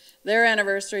celebrated their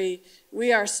anniversary,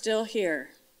 we are still here,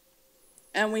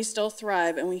 and we still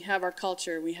thrive, and we have our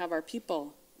culture, we have our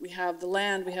people, we have the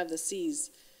land, we have the seas.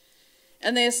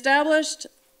 And they established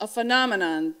a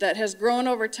phenomenon that has grown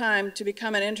over time to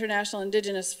become an international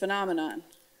indigenous phenomenon.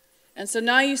 And so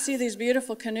now you see these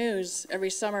beautiful canoes every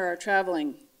summer are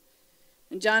traveling.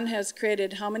 And John has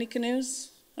created how many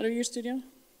canoes out of your studio?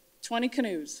 20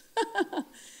 canoes.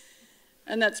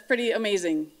 And that's pretty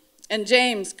amazing. And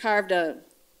James carved a,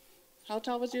 how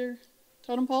tall was your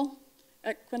totem pole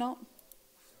at Quinault?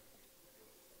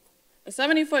 A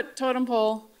 70-foot totem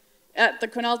pole at the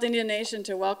Quinault Indian Nation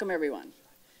to welcome everyone.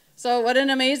 So what an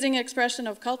amazing expression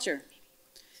of culture.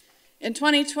 In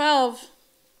 2012,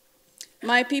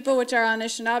 my people, which are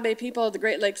Anishinaabe people of the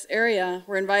Great Lakes area,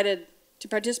 were invited to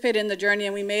participate in the journey,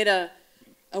 and we made a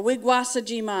wigwasa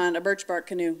jiman, a birch bark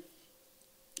canoe.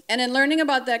 And in learning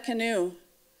about that canoe,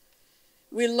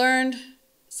 we learned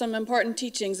some important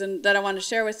teachings and that I want to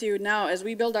share with you now as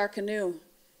we build our canoe,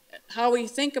 how we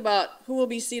think about who will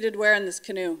be seated where in this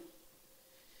canoe.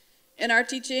 In our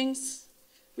teachings,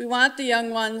 we want the young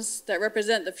ones that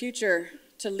represent the future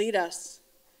to lead us.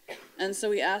 And so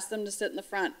we ask them to sit in the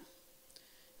front.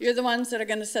 You're the ones that are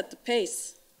going to set the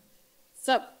pace. It's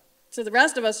up to the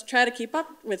rest of us to try to keep up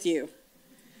with you.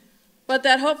 But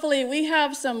that hopefully we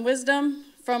have some wisdom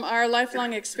from our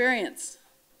lifelong experience,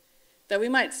 that we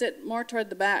might sit more toward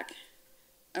the back,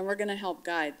 and we're going to help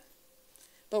guide.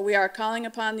 But we are calling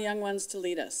upon the young ones to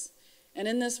lead us. And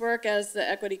in this work as the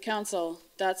Equity Council,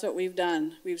 that's what we've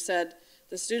done. We've said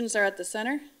the students are at the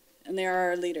center, and they are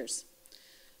our leaders.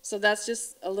 So that's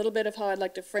just a little bit of how I'd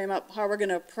like to frame up how we're going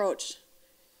to approach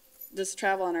this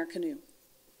travel on our canoe.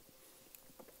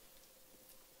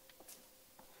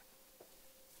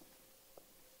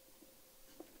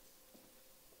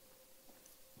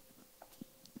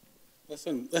 Let's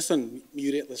unmute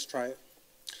it, let's try it.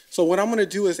 So what I'm going to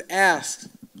do is ask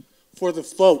for the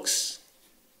folks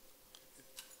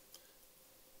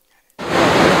that are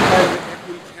part of the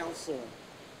Equity Council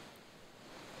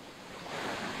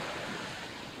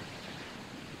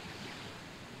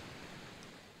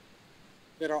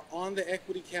that are on the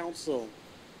Equity Council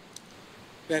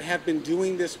that have been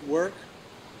doing this work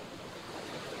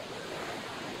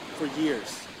for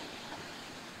years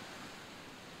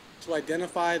to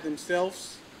identify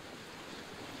themselves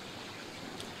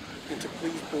and to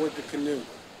please board the canoe.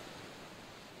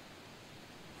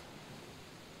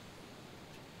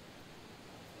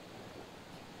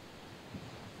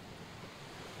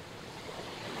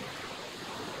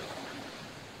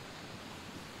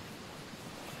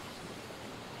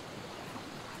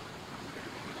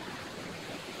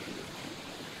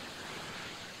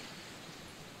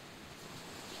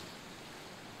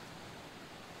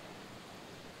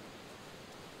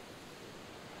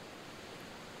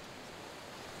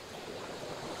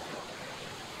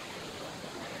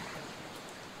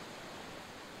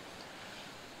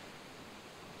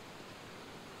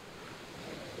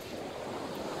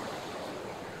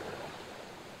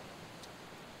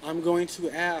 I'm going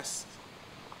to ask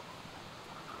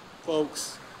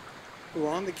folks who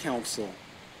are on the council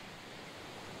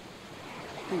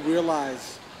who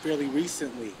realized fairly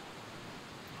recently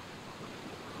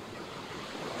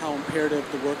how imperative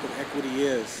the work of equity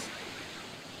is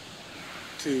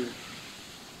to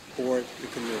board the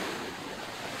canoe.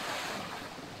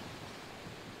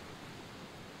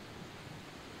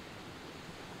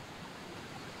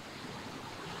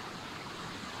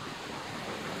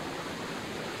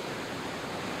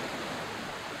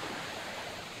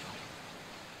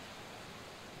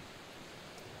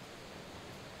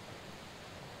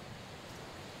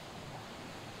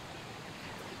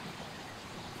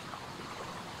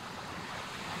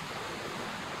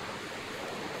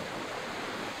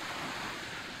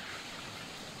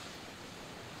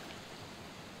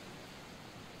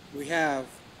 We have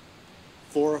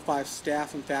 4 or 5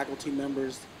 staff and faculty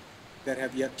members that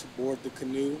have yet to board the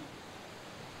canoe, and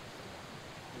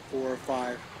 4 or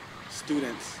 5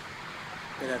 students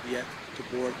that have yet to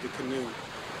board the canoe.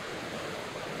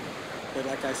 But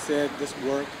like I said, this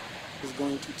work is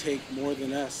going to take more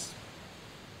than us.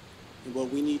 And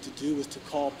what we need to do is to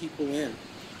call people in.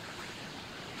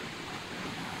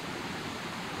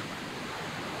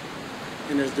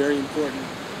 And there's very important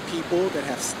people that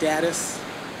have status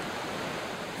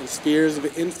and spheres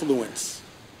of influence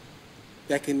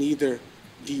that can either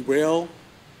derail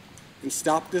and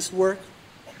stop this work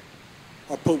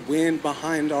or put wind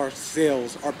behind our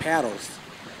sails, our paddles,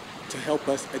 to help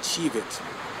us achieve it.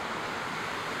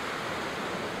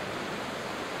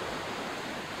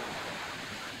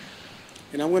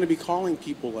 And I'm going to be calling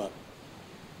people up,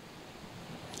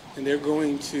 and they're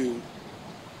going to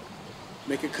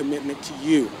make a commitment to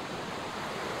you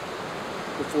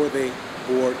before they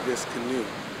board this canoe.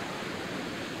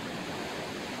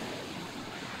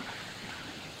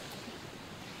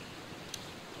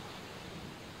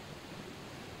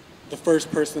 The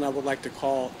first person I would like to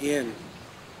call in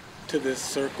to this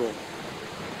circle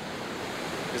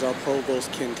is our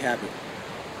Provost, Ken Tabbitt.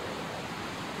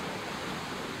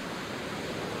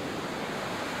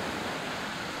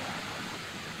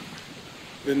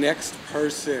 The next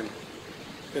person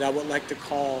that I would like to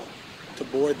call to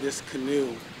board this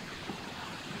canoe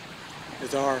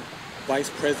is our Vice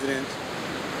President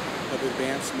of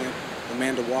Advancement,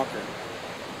 Amanda Walker.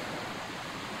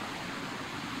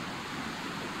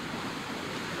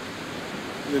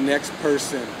 The next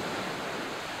person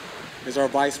is our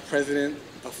Vice President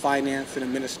of Finance and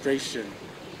Administration,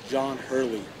 John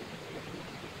Hurley.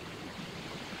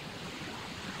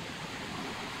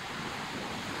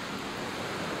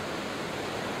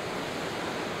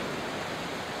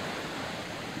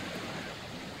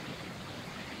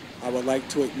 I would like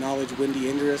to acknowledge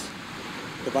Wendy Indris,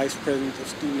 the Vice President of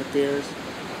Student Affairs,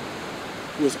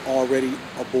 who is already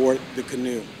aboard the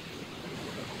canoe.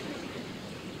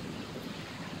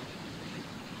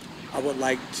 I would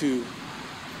like to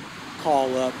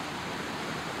call up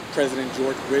President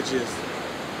George Bridges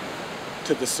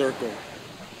to the circle.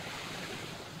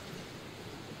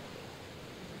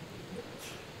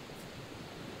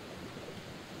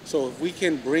 So if we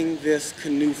can bring this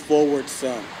canoe forward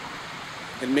some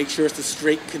and make sure it's a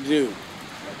straight canoe,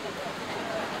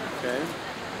 okay?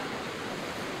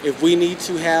 If we need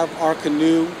to have our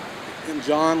canoe, and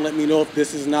John, let me know if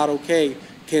this is not okay,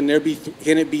 can it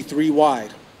be 3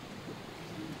 wide?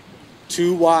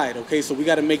 2 wide, okay, so we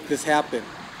got to make this happen,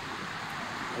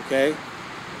 okay?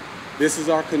 This is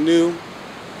our canoe,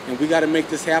 and we got to make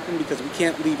this happen because we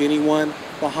can't leave anyone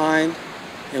behind,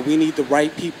 and we need the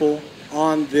right people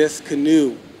on this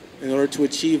canoe in order to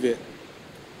achieve it.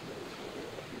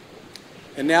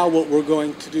 And now what we're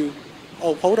going to do,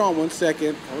 oh, hold on one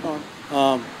second, hold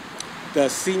on. The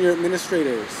senior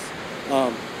administrators,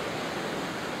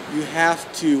 you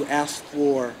have to ask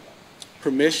for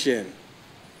permission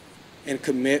and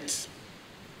commit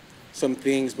some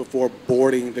things before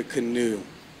boarding the canoe.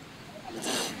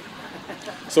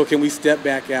 So can we step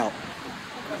back out?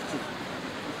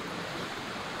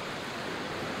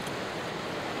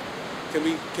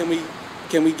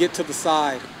 Can we get to the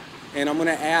side? And I'm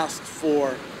gonna ask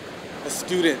for a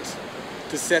student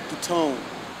to set the tone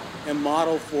and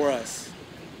model for us.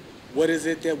 What is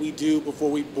it that we do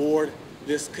before we board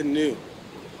this canoe?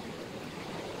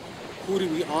 Who do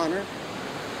we honor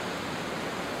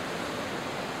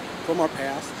from our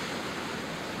past?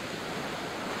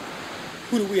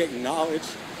 Who do we acknowledge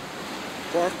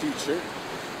for our future?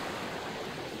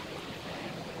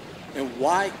 And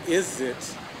why is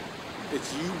it that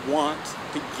you want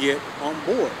to get on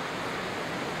board?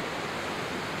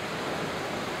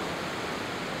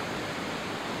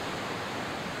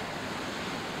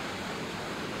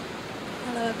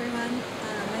 Hello everyone,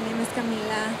 my name is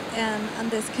Camila, and on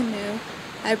this canoe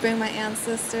I bring my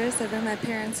ancestors, I bring my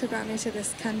parents who brought me to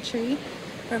this country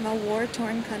from a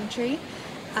war-torn country,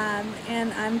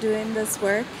 and I'm doing this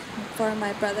work for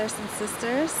my brothers and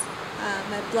sisters,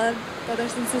 my blood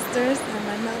brothers and sisters and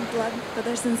my non-blood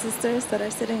brothers and sisters that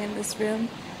are sitting in this room,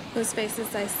 whose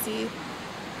faces I see,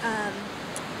 and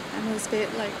whose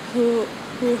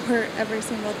who hurt every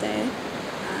single day.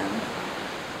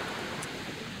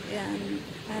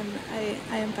 And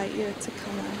I invite you to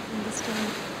come on in this journey.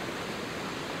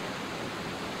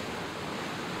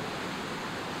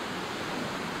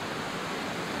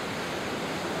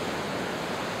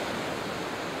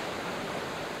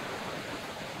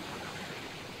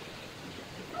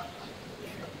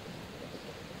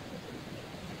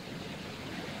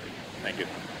 Thank you.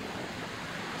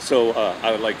 So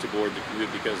I would like to board the canoe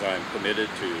because I'm committed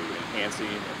to enhancing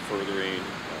and furthering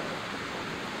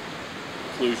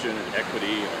inclusion and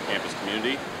equity in our campus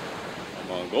community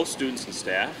among both students and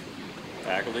staff,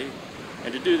 faculty,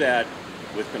 and to do that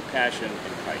with compassion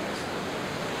and kindness.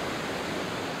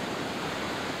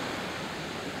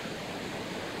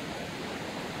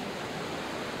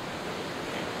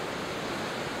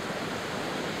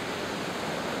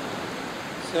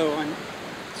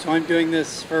 So I'm doing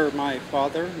this for my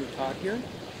father who taught here,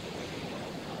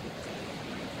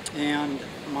 and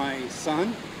my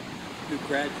son who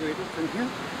graduated from here.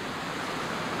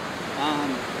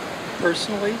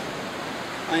 Personally,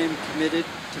 I am committed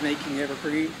to making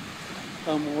Evergreen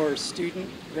a more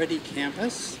student-ready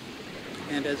campus,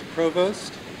 and as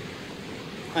provost,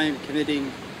 I am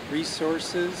committing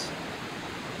resources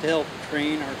to help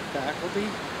train our faculty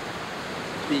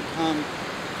to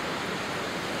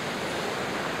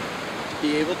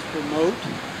be able to promote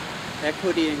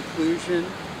equity and inclusion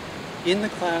in the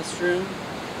classroom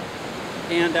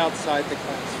and outside the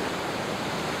classroom.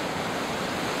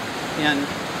 And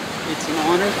it's an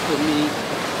honor for me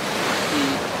to be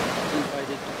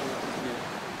invited to board the canoe.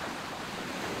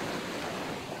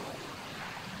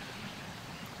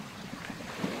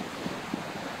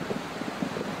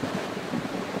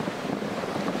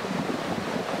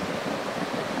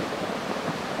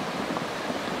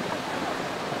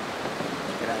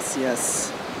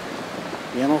 Gracias.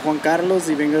 Me llamo Juan Carlos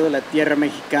y vengo de la tierra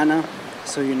mexicana.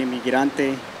 Soy un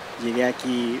inmigrante. Llegué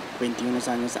aquí 21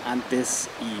 años antes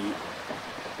y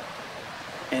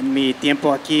en mi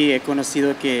tiempo aquí he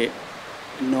conocido que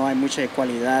no hay mucha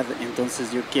igualdad.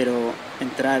 Entonces yo quiero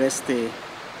entrar este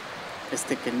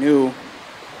canoe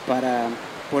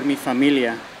por mi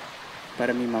familia,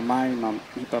 para mi mamá y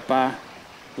mi papá,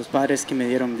 los padres que me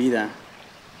dieron vida.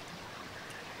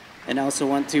 And I also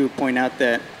want to point out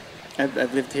that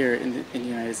I've lived here in the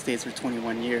United States for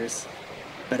 21 years,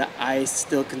 but I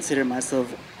still consider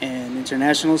myself an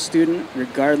international student,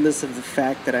 regardless of the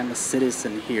fact that I'm a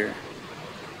citizen here.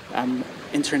 I'm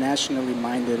internationally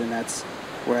minded, and that's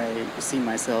where I see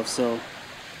myself, so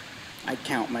I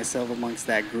count myself amongst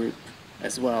that group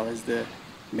as well as the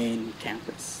main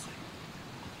campus.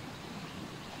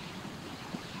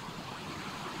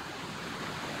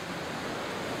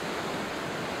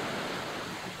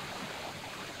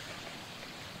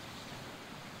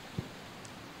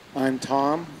 I'm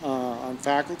Tom, I'm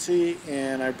faculty,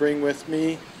 and I bring with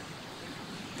me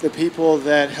the people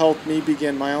that helped me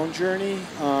begin my own journey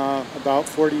about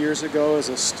 40 years ago as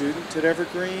a student at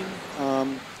Evergreen.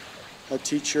 A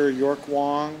teacher, York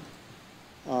Wong,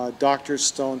 Dr.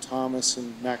 Stone Thomas,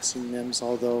 and Maxine Mims,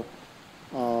 although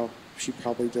she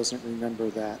probably doesn't remember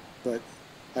that. But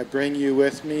I bring you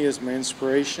with me as my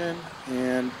inspiration,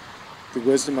 and the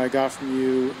wisdom I got from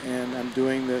you, and I'm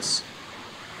doing this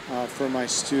for my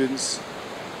students,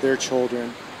 their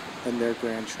children, and their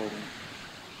grandchildren.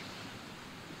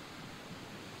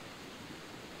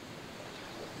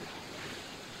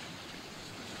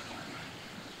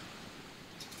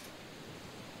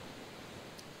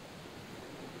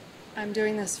 I'm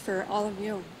doing this for all of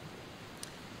you.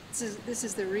 This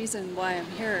is the reason why I'm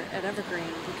here at Evergreen,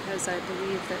 because I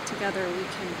believe that together we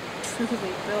can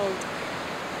truly build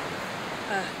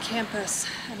a campus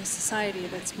and a society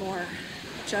that's more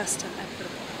just and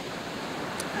equitable.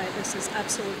 This is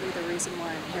absolutely the reason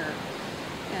why I'm here.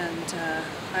 And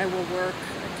I will work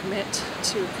and commit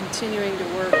to continuing to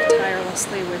work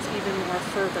tirelessly with even more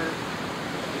fervor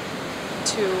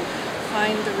to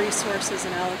find the resources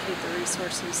and allocate the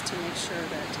resources to make sure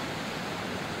that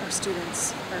our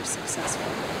students are successful.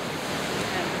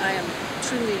 And I am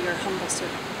truly your humble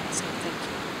servant, so thank you.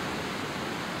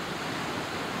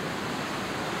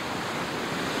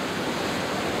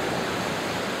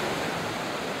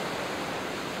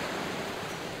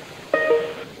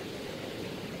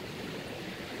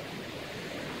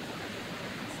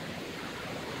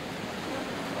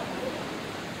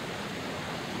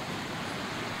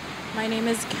 My name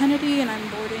is Kennedy, and I'm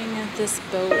boarding this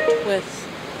boat with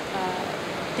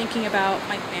thinking about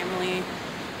my family,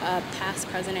 past,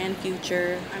 present, and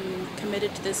future. I'm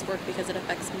committed to this work because it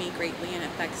affects me greatly and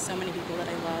affects so many people that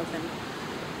I love, and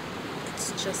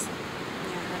it's just,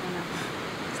 yeah, I don't know.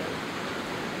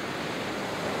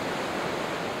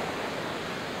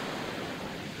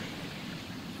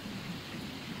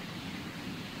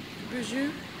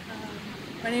 Bonjour.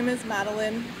 My name is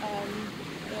Madeline.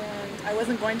 And I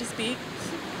wasn't going to speak,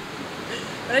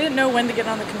 but I didn't know when to get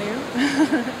on the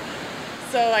canoe,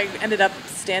 so I ended up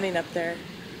standing up there.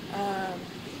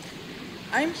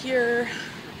 I'm here,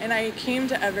 and I came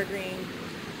to Evergreen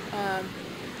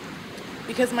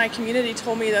because my community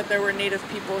told me that there were Native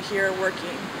people here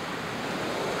working.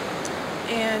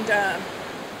 And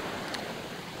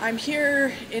I'm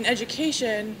here in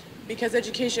education because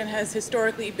education has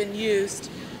historically been used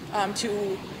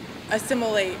to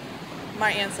assimilate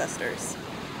my ancestors.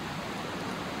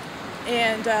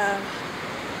 And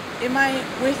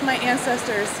with my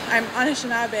ancestors, I'm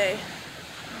Anishinaabe,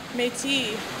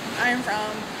 Métis. I'm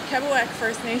from Quebecois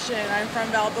First Nation. I'm from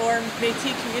Val-d'Or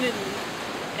Métis community.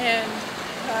 And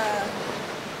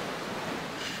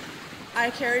I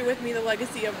carry with me the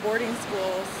legacy of boarding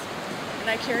schools, and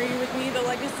I carry with me the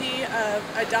legacy of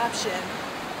adoption,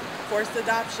 forced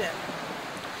adoption.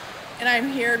 And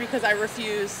I'm here because I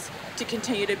refuse to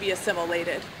continue to be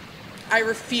assimilated. I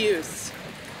refuse.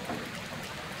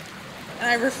 And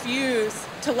I refuse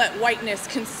to let whiteness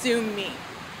consume me.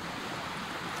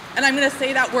 And I'm going to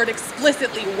say that word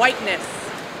explicitly, whiteness.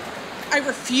 I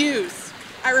refuse.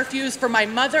 I refuse for my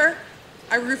mother.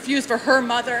 I refuse for her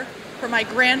mother, for my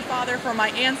grandfather, for my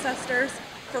ancestors,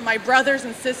 for my brothers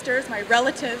and sisters, my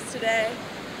relatives today.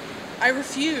 I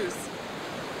refuse.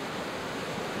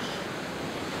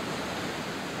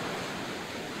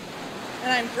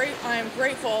 And I'm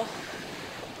grateful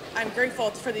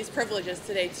for these privileges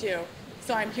today too.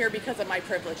 So I'm here because of my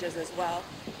privileges as well.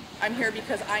 I'm here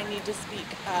because I need to speak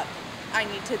up. I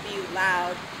need to be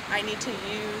loud. I need to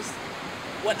use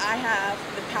what I have,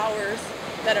 the powers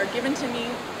that are given to me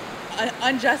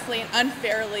unjustly and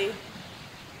unfairly,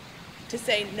 to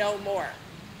say no more.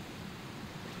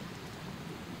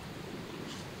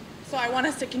 So I want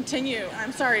us to continue.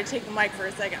 I'm sorry to take the mic for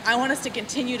a second. I want us to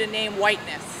continue to name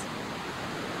whiteness.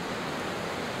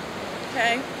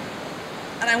 Okay?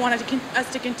 And I wanted us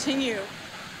to continue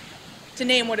to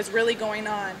name what is really going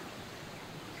on.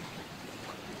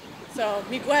 So,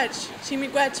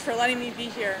 miigwech for letting me be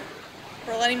here,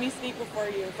 for letting me speak before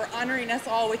you, for honoring us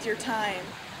all with your time.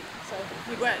 So,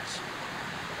 miigwech.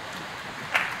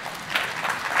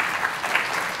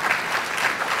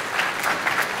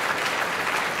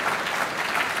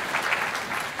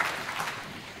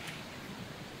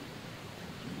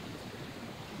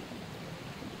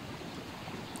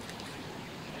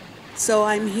 So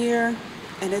I'm here,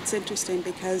 and it's interesting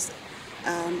because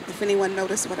if anyone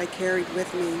noticed what I carried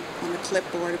with me on the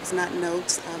clipboard, it was not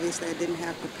notes. Obviously, I didn't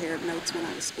have prepared notes when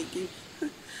I was speaking.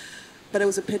 But it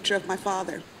was a picture of my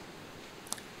father.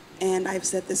 And I've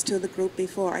said this to the group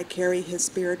before, I carry his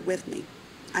spirit with me.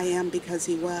 I am because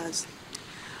he was.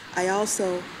 I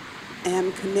also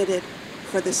am committed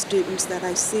for the students that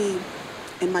I see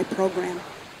in my program.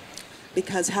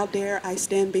 Because how dare I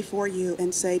stand before you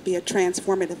and say, be a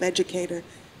transformative educator,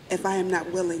 if I am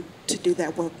not willing to do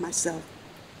that work myself.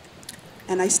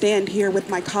 And I stand here with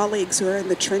my colleagues who are in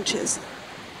the trenches,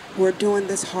 who are doing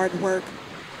this hard work.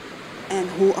 and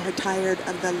who are tired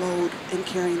of the load and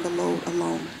carrying the load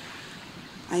alone.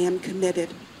 I am committed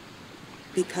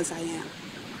because I am.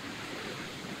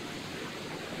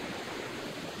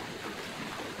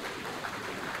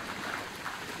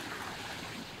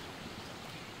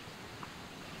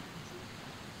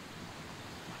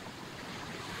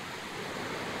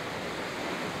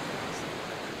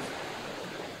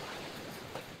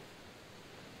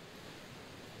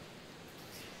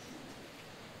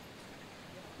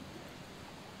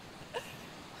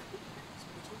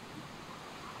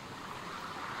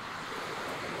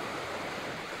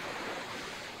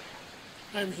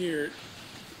 I'm here.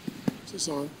 Is this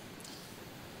on?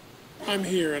 I'm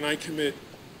here and I commit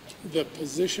the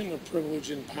position of privilege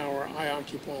and power I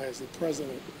occupy as the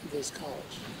president of this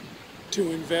college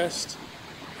to invest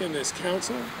in this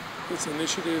council, its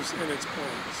initiatives, and its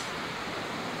plans.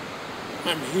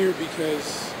 I'm here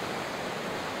because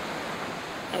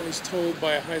I was told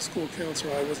by a high school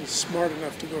counselor I wasn't smart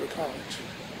enough to go to college.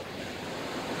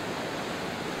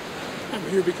 I'm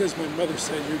here because my mother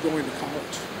said, "You're going to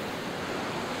college."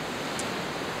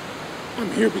 I'm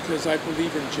here because I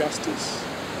believe in justice.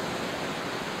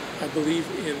 I believe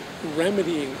in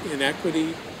remedying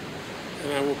inequity,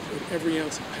 and I will put every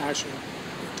ounce of passion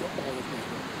into all of my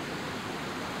work.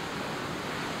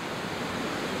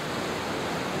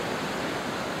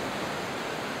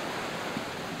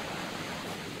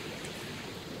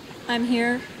 I'm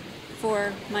here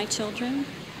for my children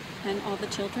and all the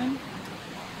children.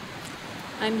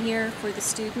 I'm here for the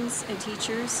students and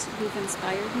teachers who've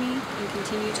inspired me and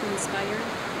continue to inspire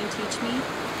and teach me.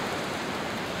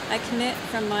 I commit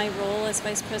from my role as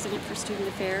Vice President for Student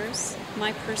Affairs,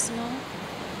 my personal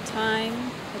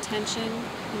time, attention,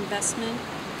 investment,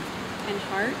 and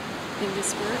heart in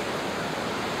this work.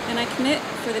 And I commit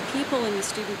for the people in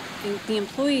the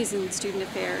employees in Student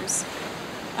Affairs,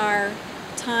 our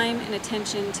time and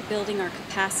attention to building our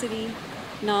capacity,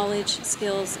 knowledge,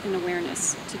 skills, and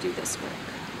awareness to do this work.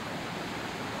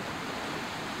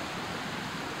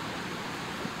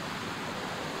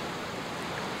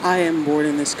 I am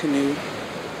boarding this canoe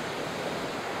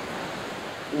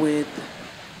with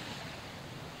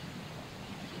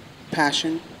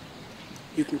passion.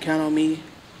 You can count on me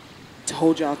to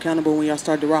hold y'all accountable when y'all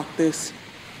start to rock this.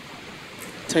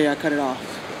 Till y'all cut it off.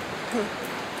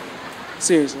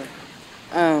 Seriously.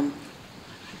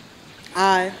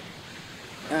 I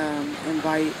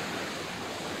invite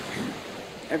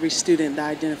every student that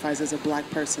identifies as a Black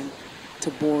person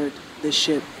to board this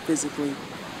ship physically,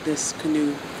 this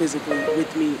canoe physically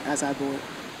with me as I board.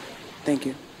 Thank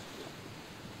you.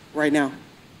 Right now.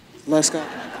 Let's go.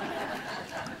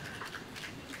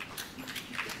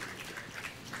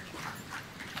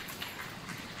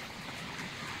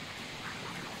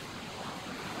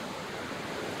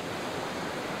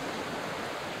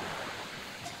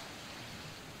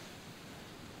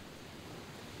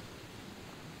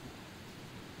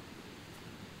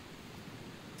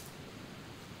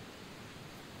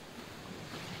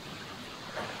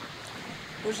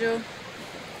 Bonjour.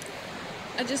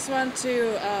 I just want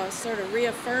to sort of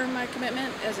reaffirm my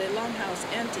commitment as a Longhouse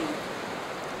auntie.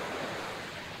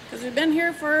 Because we've been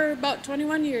here for about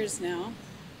 21 years now,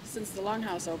 since the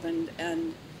Longhouse opened,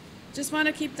 and just want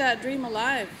to keep that dream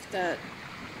alive, that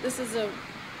this is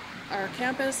our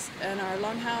campus and our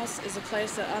Longhouse is a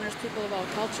place that honors people of all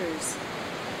cultures.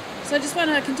 So I just want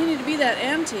to continue to be that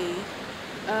auntie,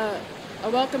 a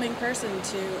welcoming person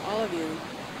to all of you,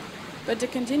 but to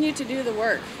continue to do the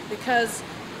work, because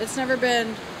it's never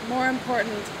been more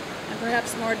important and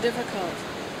perhaps more difficult.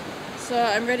 So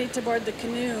I'm ready to board the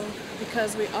canoe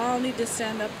because we all need to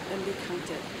stand up and be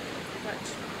counted.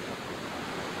 Right.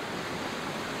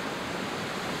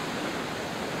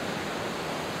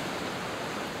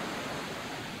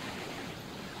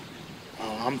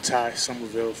 I'm Ty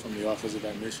Somerville from the Office of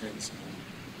Admissions,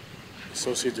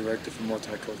 Associate Director for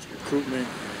Multicultural Recruitment,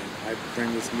 and I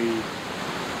bring with me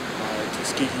my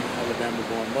Tuskegee,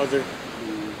 Alabama-born mother,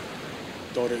 who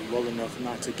thought it well enough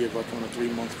not to give up on a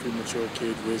 3-month premature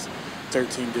kid with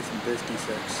 13 different birth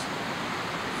defects,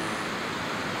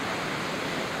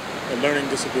 a learning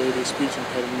disability, speech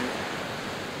impediment,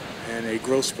 and a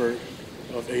growth spurt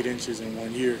of 8 inches in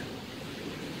 1 year,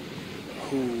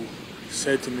 who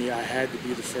said to me I had to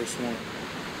be the first one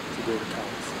to go to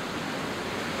college.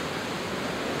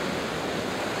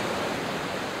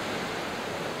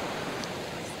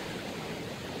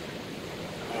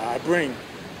 I bring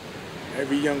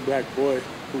every young Black boy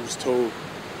who was told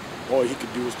all he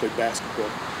could do was play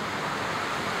basketball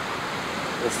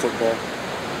or football,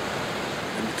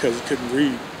 and because he couldn't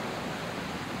read,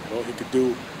 all he could do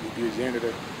was be a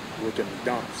janitor, work at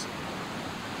McDonald's.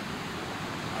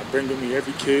 I bring with me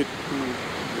every kid who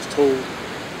was told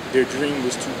their dream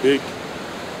was too big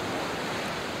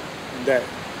and that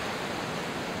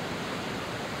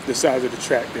the size of the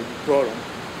track that we brought them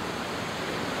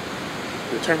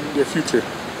determined their future.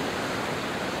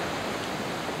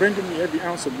 I bring with me every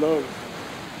ounce of love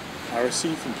I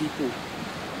received from people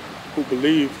who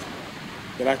believed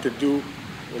that I could do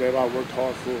whatever I worked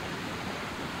hard for.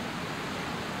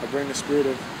 I bring the spirit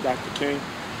of Dr. King,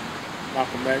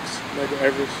 Malcolm X, Medgar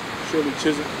Evers, Shirley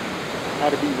Chisholm,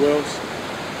 Ida B. Wells,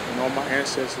 and all my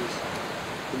ancestors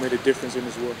who made a difference in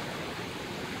this world.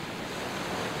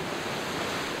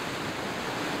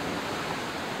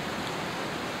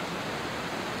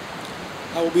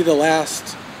 I will be the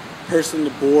last person to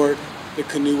board the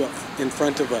canoe up in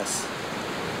front of us.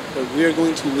 But we are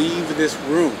going to leave this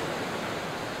room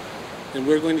and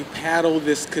we're going to paddle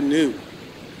this canoe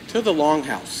to the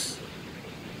longhouse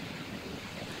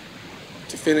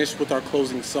to finish with our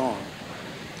closing song.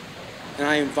 And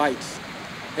I invite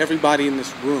everybody in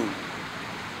this room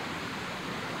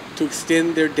to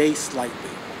extend their day slightly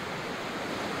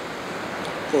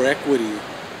for equity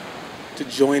to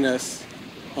join us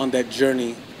on that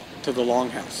journey to the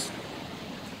longhouse.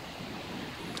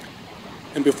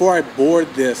 And before I board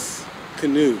this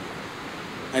canoe,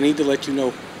 I need to let you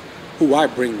know who I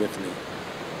bring with me.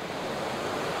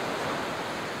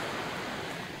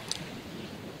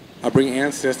 I bring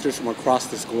ancestors from across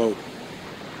this globe.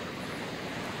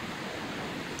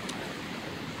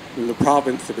 From the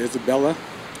province of Isabela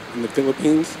in the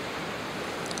Philippines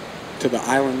to the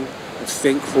island of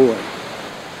St. Croix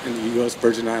in the U.S.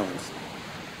 Virgin Islands.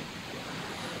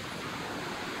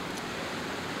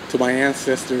 To my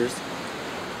ancestors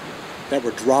that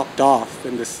were dropped off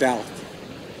in the South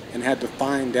and had to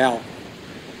find out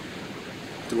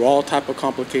through all type of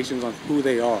complications on who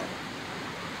they are.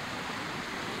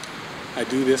 I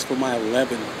do this for my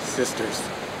 11 sisters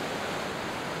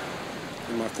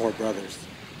and my 4 brothers.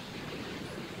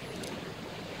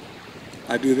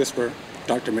 I do this for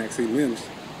Dr. Maxine Mims,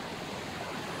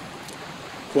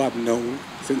 who I've known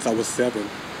since I was 7.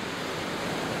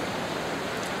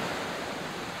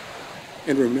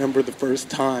 And remember the first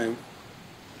time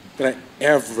that I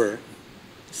ever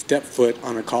stepped foot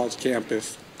on a college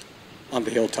campus on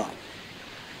the hilltop.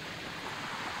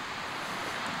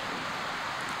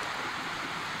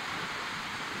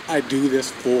 I do this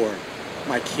for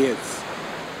my kids.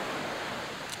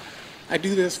 I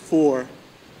do this for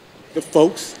the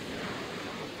folks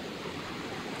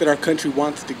that our country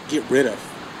wants to get rid of.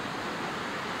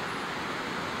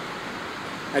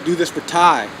 I do this for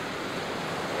Ty,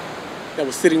 that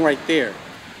was sitting right there.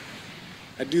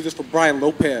 I do this for Brian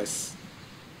Lopez,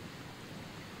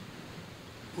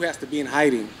 who has to be in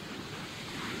hiding.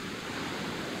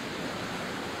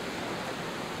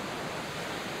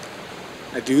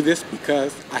 I do this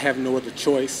because I have no other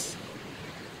choice,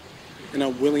 and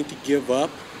I'm willing to give up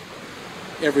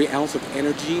every ounce of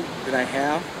energy that I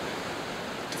have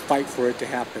to fight for it to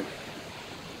happen.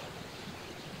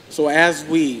 So as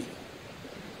we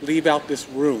leave out this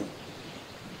room,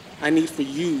 I need for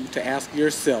you to ask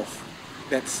yourself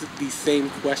these same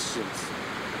questions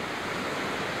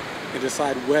and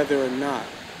decide whether or not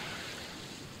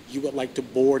you would like to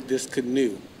board this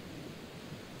canoe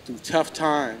through tough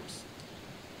times,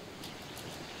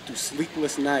 through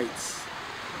sleepless nights,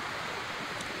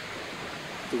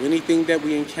 through anything that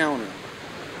we encounter,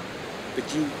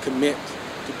 that you commit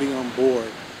to being on board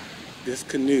this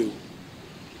canoe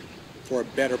for a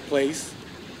better place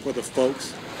for the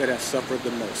folks that have suffered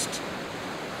the most.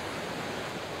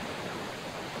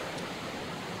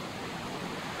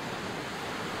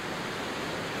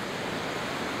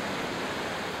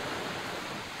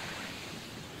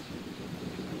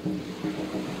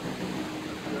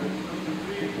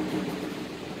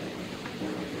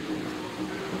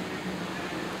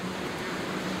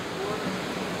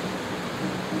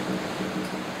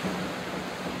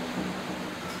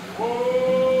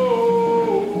 Oh,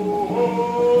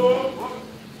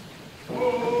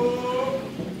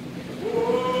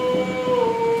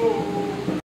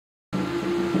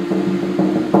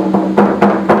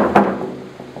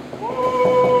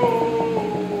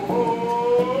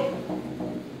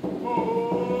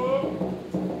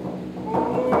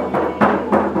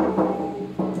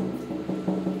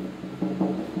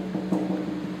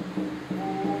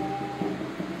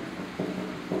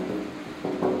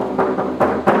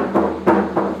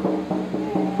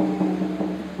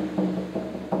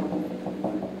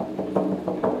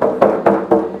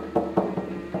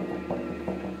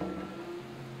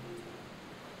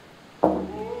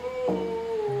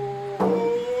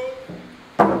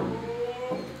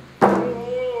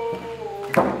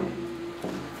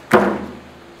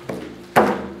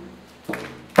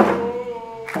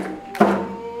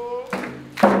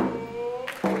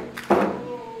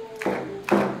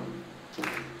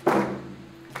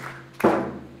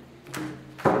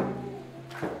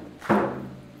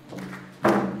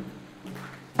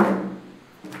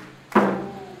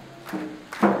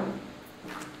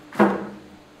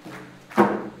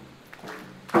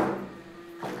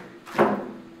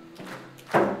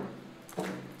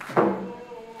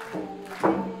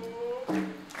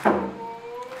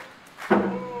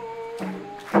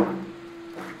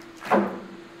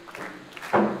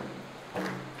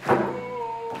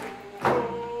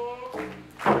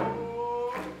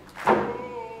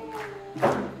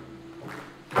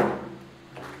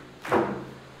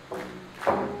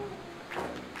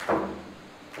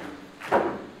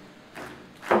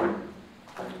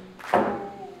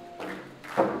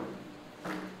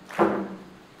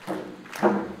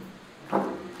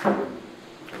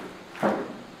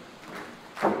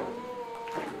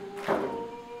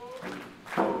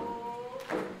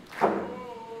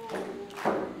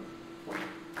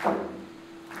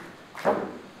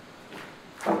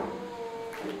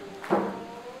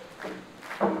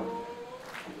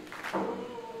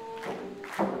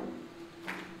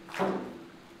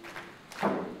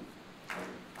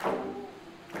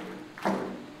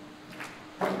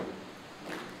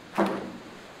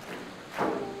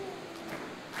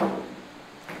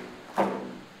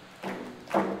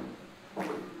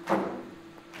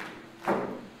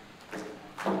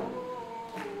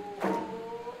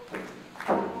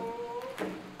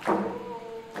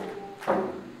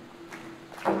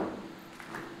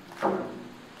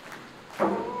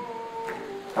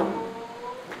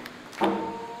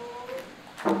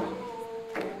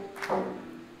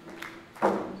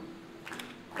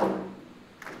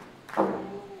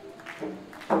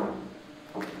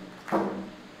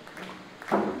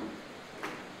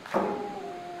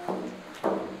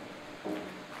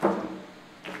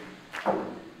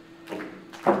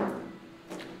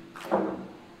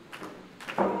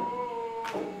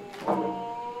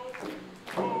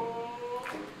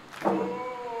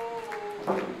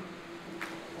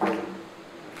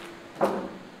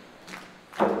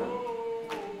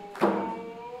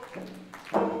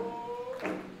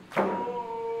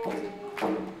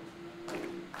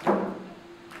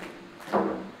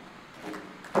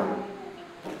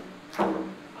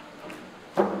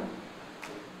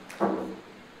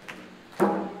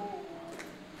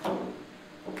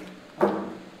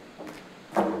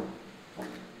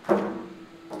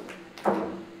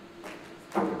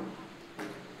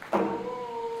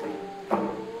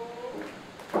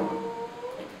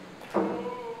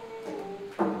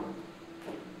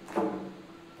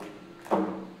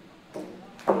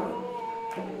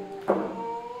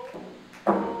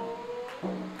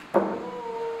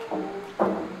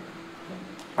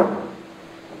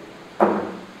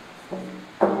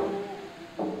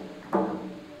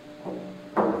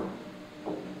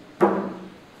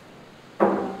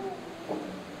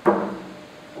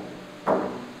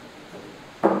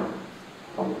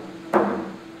 Thank you.